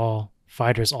Dragon Ball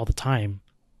Fighters all the time.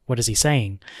 What is he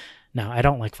saying? No, I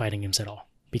don't like fighting games at all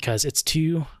because it's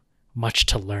too much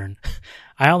to learn.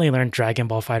 I only learned Dragon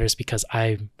Ball Fighters because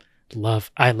I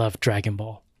love Dragon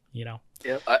Ball. Yeah,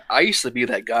 I used to be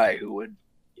that guy who would,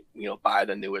 buy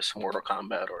the newest Mortal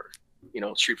Kombat or,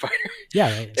 Street Fighter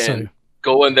Yeah, right. So and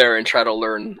go in there and try to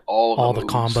learn all all the the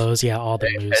moves. combos, yeah, all the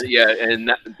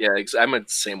moves. I'm the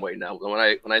same way now.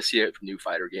 When I see a new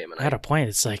fighter game and At a point,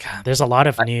 it's like there's a lot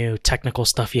of new technical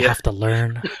stuff you Yeah. have to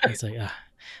learn. It's like,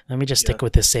 let me just Yeah. stick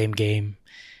with the same game,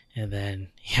 and then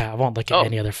I won't look at Oh.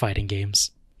 any other fighting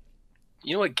games.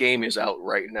 You know what game is out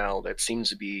right now that seems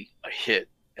to be a hit,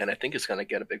 and I think it's going to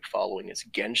get a big following. It's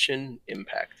Genshin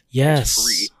Impact. Yes. It's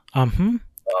free, Mm-hmm.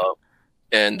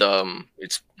 and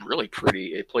it's really pretty.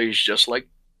 It plays just like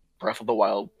Breath of the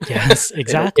Wild. Yes,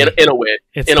 exactly. In a way.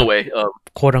 It's In a the way.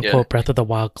 quote unquote yeah. Breath of the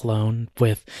Wild clone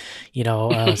with,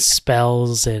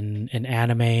 spells and an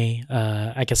anime,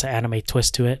 I guess an anime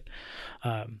twist to it.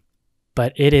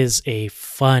 But it is a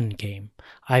fun game.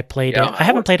 I played Yeah, it. I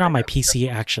haven't would played it on say my that. PC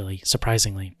actually,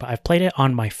 surprisingly, but I've played it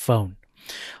on my phone.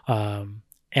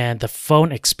 And the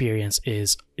phone experience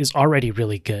is already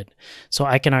really good. So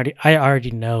I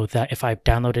already know that if I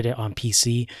downloaded it on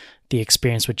PC, the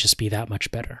experience would just be that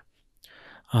much better.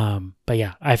 But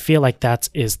yeah, I feel like that's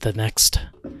the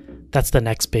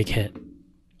next big hit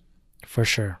for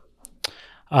sure.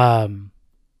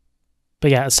 But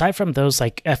yeah, aside from those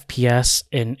like FPS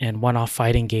and one-off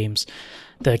fighting games,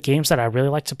 the games that I really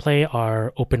like to play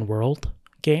are open world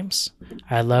games.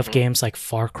 I love Mhm. games like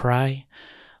Far Cry,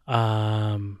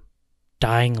 Dying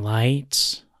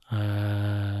Light,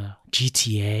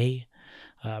 GTA.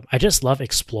 I just love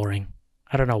exploring.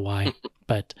 I don't know why,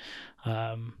 but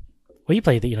well, you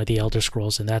play the Elder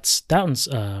Scrolls, and that one's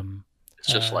It's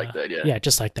just like that, yeah. yeah,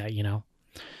 just like that, Yeah,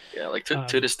 like to Um,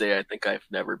 this day, I think I've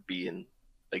never been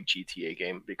like GTA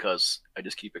game because I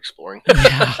just keep exploring.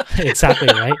 Yeah, exactly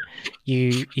right.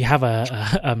 You have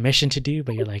a mission to do,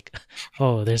 but you're like,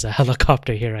 oh, there's a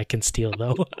helicopter here I can steal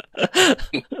though.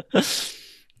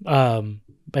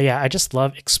 But yeah, I just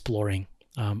love exploring,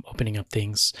 opening up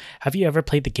things. Have you ever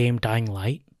played the game Dying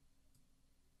Light?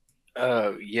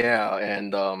 Yeah,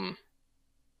 and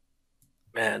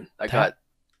man, That-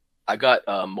 I got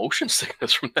motion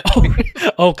sickness from that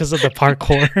Oh, because of the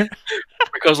parkour.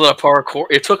 because of the parkour.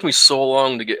 It took me so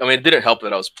long to get. I mean, it didn't help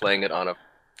that I was playing it on a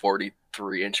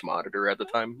 43-inch monitor at the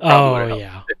time. Probably would Oh have yeah,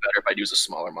 helped a bit better if I'd use a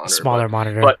smaller monitor. smaller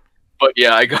monitor. But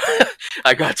yeah,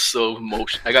 I got so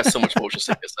much motion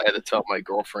sickness. I had to tell my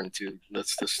girlfriend to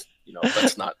let's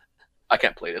not. I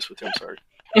can't play this with you. I'm sorry.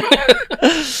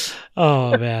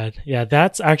 Oh man, yeah,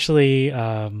 that's actually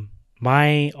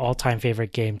my all-time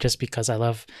favorite game, just because I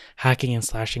love hacking and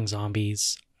slashing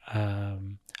zombies.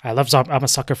 I love I'm a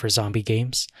sucker for zombie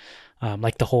games,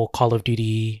 like the whole Call of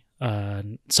Duty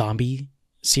zombie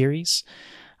series.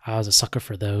 I was a sucker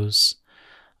for those.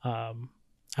 I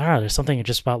don't know. There's something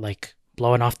just about like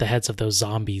blowing off the heads of those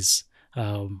zombies.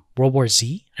 World War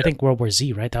Z, I Yeah. think World War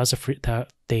Z, right? That was a free.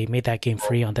 That they made that game Well,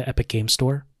 free on the Epic Game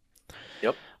Store.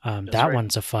 yep, that's That right.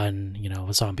 one's a fun,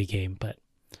 zombie game. But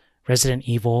Resident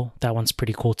Evil, that one's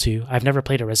pretty cool too. I've never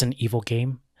played a Resident Evil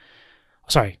game.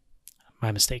 Sorry,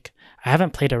 my mistake. I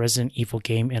haven't played a Resident Evil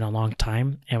game in a long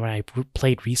time, and when I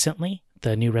played recently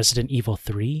the new Resident Evil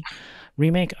 3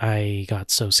 remake, I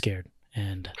got so scared,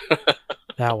 and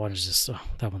that one's just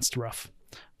that one's rough.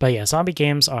 But yeah, zombie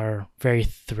games are very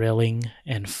thrilling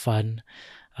and fun.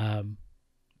 Um,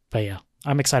 but yeah,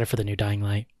 I'm excited for the new Dying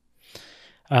Light.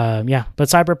 Yeah, but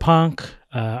Cyberpunk,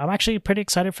 I'm actually pretty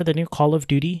excited for the new Call of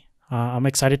Duty. I'm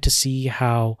excited to see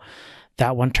how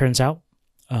that one turns out.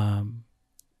 Um,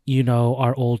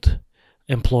 our old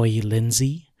employee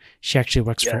Lindsay, she actually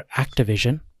works Yeah. for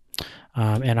Activision.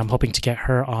 And I'm hoping to get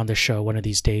her on the show one of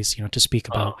these days, to speak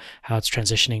Uh, about how it's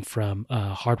transitioning from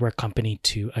a hardware company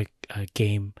to a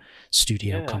game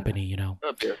studio yeah. company.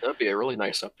 That'd be a really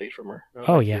nice update from her. I would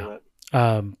Oh like to hear yeah,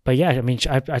 that. but yeah, I mean,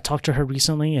 I talked to her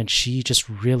recently, and she just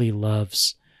really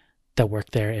loves the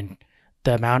work there, and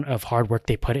the amount of hard work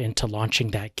they put into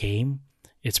launching that game.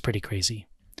 It's pretty crazy.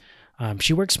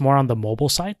 She works more on the mobile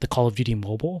side, the Call of Duty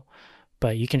mobile,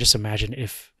 but you can just imagine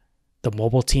if the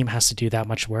mobile team has to do that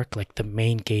much work, like the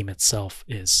main game itself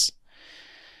it's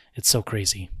so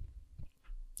crazy.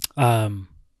 Um,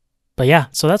 but yeah,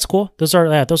 so that's cool. Those are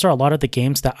a lot of the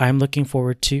games that I'm looking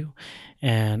forward to,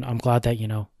 and I'm glad that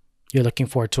you're looking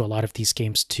forward to a lot of these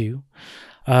games too.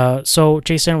 So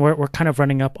Jason, we're kind of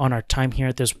running up on our time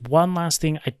here. There's one last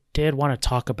thing I did want to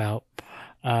talk about,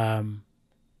 um,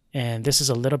 and this is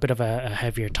a little bit of a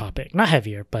heavier topic, not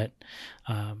heavier, but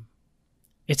um,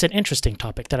 it's an interesting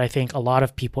topic that I think a lot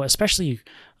of people, especially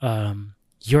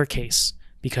your case,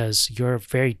 because you're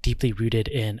very deeply rooted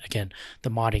in, again, the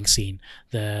modding scene,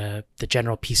 the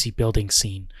general PC building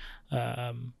scene,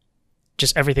 um,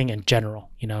 just everything in general.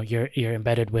 You're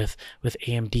embedded with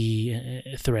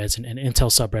AMD threads and Intel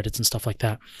subreddits and stuff like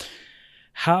that.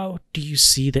 How do you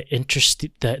see the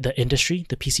industry,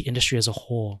 the PC industry as a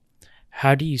whole?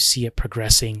 How do you see it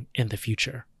progressing in the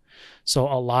future? So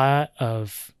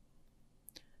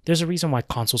there's a reason why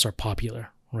consoles are popular,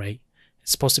 right?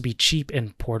 It's supposed to be cheap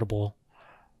and portable,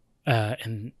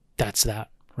 and that's that,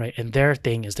 right? And their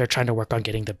thing is they're trying to work on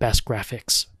getting the best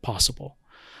graphics possible.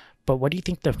 But what do you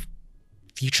think the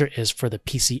future is for the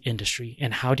PC industry,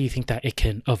 and how do you think that it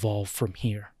can evolve from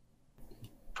here?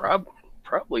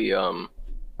 Probably. I'm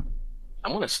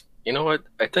gonna. You know what?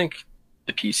 I think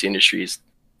the PC industry is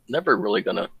never really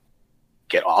gonna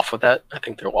get off of that. I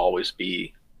think there will always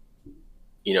be,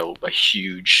 a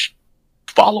huge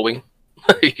following,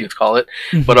 you could call it.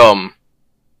 But Mm-hmm.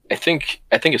 I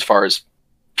think as far as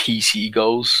PC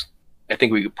goes, I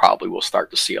think we probably will start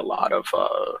to see a lot of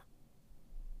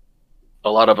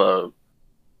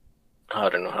I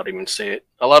don't know how to even say it,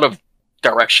 a lot of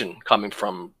direction coming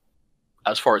from,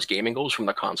 as far as gaming goes, from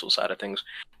the console side of things.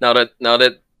 Now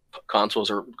that consoles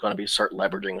are going to be start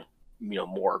leveraging,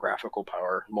 more graphical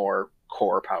power, more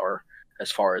core power,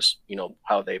 as far as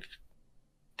how they've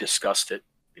discussed it,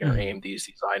 Mm-hmm. AMD's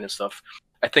design and stuff.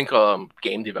 I think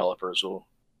game developers will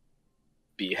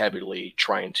be heavily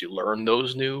trying to learn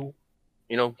those new,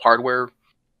 hardware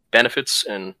benefits,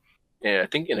 and I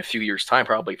think in a few years' time,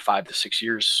 probably 5 to 6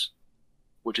 years,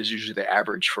 which is usually the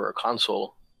average for a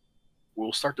console,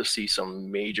 we'll start to see some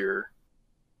major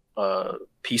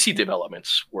PC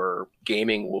developments where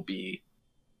gaming will be,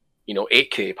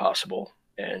 8K possible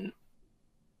and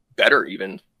better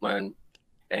even,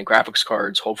 and graphics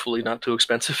cards hopefully not too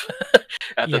expensive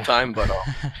at the Yeah. time, but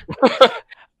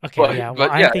Okay, yeah. Well,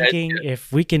 but I'm yeah, thinking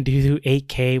if we can do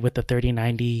 8K with the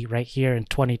 3090 right here in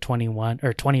 2021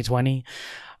 or 2020,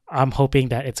 I'm hoping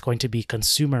that it's going to be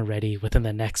consumer ready within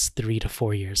the next 3 to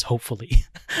 4 years, hopefully.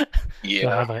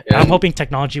 yeah, I'm and hoping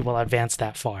technology will advance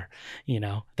that far, I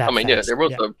that mean, yeah, fast.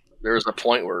 Yeah. there was a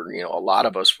point where a lot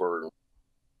of us were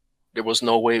there was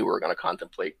no way we were going to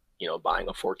contemplate buying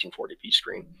a 1440p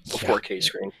screen, a Yeah. 4K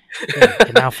screen. Yeah.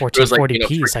 And now It was like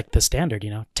 1440p is like the standard,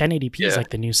 1080p is yeah, like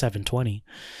the new 720.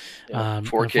 And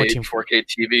 4K 14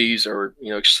 TVs are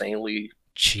insanely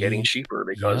getting cheap. cheaper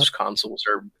because Yep. consoles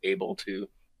are able to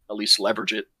at least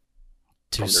leverage it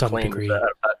To from their some claims. degree.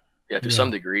 Yeah, to Yeah. some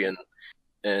degree,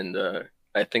 and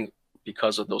I think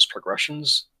because of those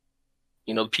progressions,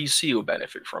 the PC will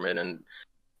benefit from it, and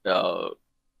uh,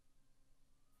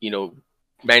 you know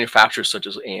manufacturers such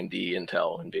as AMD,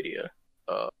 Intel, Nvidia,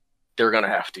 they're gonna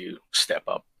have to step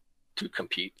up to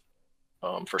compete,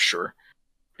 for sure,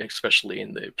 especially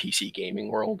in the PC gaming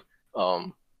world.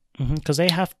 Because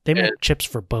they make chips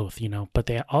for both, but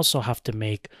they also have to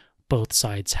make both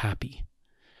sides happy.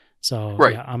 So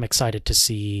Right. yeah, I'm excited to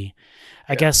see.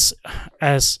 I guess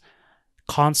as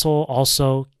console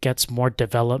also gets more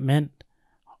development,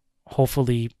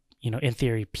 hopefully, in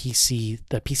theory,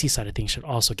 the PC side of things should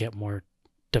also get more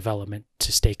development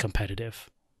to stay competitive.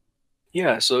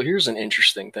 Yeah, so here's an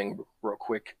interesting thing, real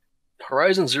quick.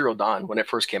 Horizon Zero Dawn, when it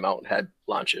first came out, had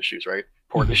launch issues, right?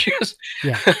 Port issues.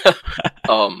 Yeah.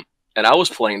 And I was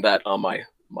playing that on my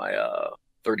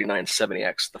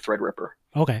 3970X, the Threadripper,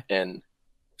 Okay. and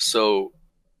so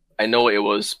I know it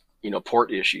was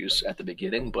port issues at the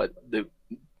beginning, but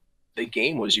the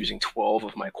game was using 12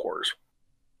 of my cores.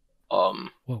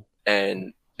 Whoa.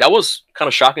 And that was kind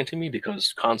of shocking to me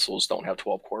because consoles don't have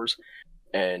 12 cores,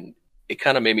 and it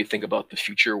kind of made me think about the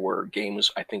future where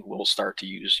games, I think, will start to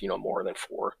use more than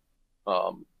 4.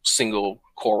 Single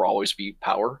core will always be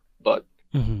power, but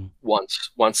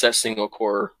once that single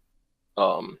core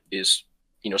is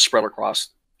spread across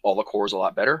all the cores a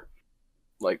lot better,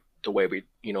 like the way we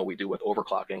do with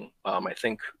overclocking, I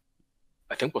think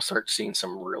we'll start seeing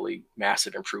some really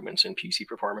massive improvements in PC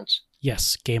performance.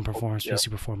 Yes, game performance, PC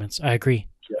performance. I agree.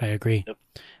 Yep. I agree. Yep.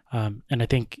 And I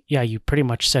think, you pretty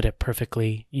much said it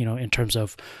perfectly, in terms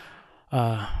of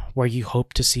where you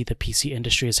hope to see the PC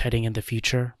industry is heading in the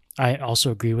future. I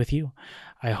also agree with you.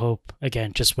 I hope,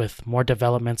 again, just with more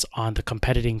developments on the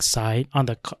competing side,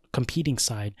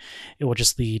 it will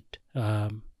just lead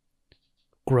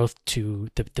growth to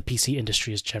the PC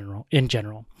industry in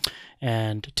general.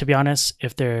 And to be honest,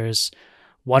 if there's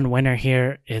one winner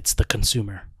here, it's the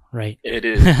consumer, right? It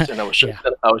is. And I was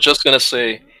just gonna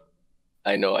say,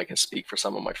 I know I can speak for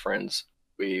some of my friends.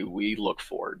 We look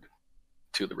forward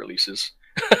to the releases.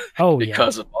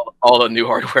 Because of all the new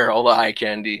hardware, all the eye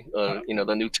candy,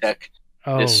 the new tech.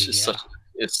 It's just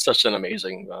such an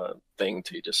amazing thing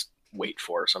to just wait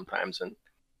for sometimes.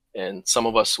 And some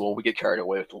of us, we get carried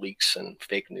away with leaks and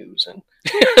fake news and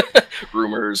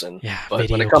rumors, but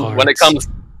when it comes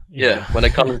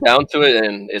down to it,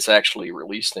 and it's actually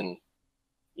released, and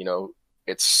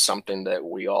it's something that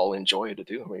we all enjoy to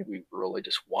do. I mean, we really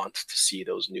just want to see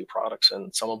those new products,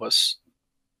 and some of us,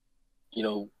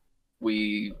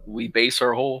 we base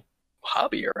our whole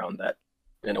hobby around that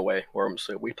in a way, where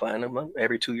we plan them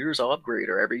every 2 years I'll upgrade,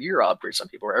 or every year I'll upgrade. Some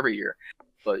people are every year,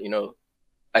 but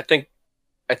I think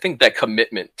that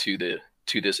commitment to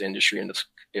this industry and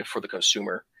for the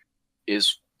consumer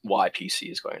is why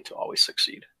PC is going to always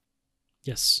succeed.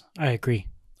 Yes, I agree.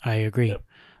 Yep.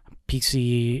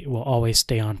 PC will always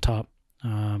stay on top.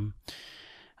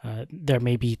 There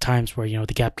may be times where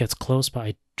the gap gets close, but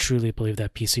I truly believe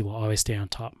that PC will always stay on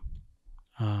top.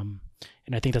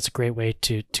 And I think that's a great way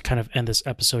to kind of end this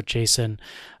episode, Jason.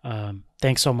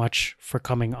 Thanks so much for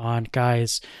coming on,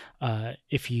 guys.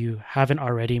 If you haven't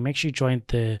already, make sure you join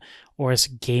the Aorus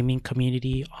gaming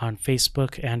community on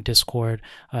Facebook and Discord.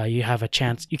 You can have a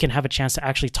chance to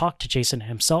actually talk to Jason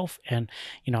himself and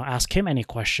ask him any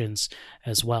questions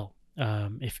as well,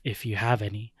 if you have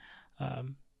any.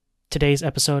 Today's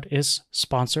episode is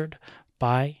sponsored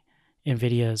by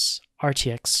NVIDIA's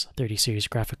RTX 30 series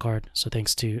graphic card. So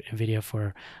thanks to NVIDIA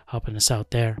for helping us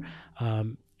out there.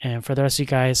 And for the rest of you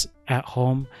guys at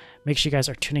home, make sure you guys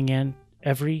are tuning in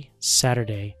every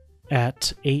Saturday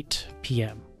at 8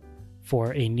 p.m.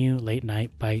 for a new Late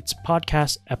Night Bites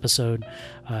podcast episode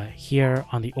here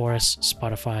on the Aorus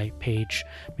Spotify page.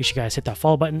 Make sure you guys hit that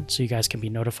follow button so you guys can be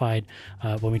notified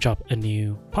when we drop a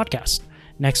new podcast.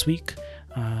 Next week,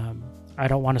 I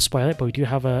don't want to spoil it, but we do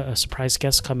have a surprise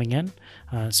guest coming in.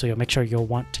 So you'll make sure you'll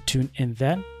want to tune in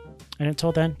then. And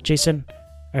until then, Jason,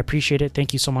 I appreciate it.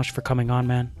 Thank you so much for coming on,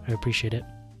 man. I appreciate it.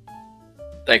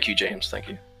 Thank you, James. Thank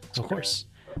you. Of course.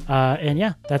 And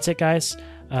yeah, that's it, guys.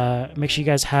 Make sure you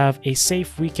guys have a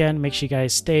safe weekend. Make sure you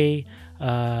guys stay,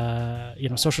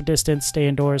 social distance, stay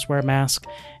indoors, wear a mask,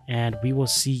 and we will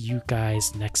see you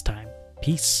guys next time.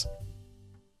 Peace.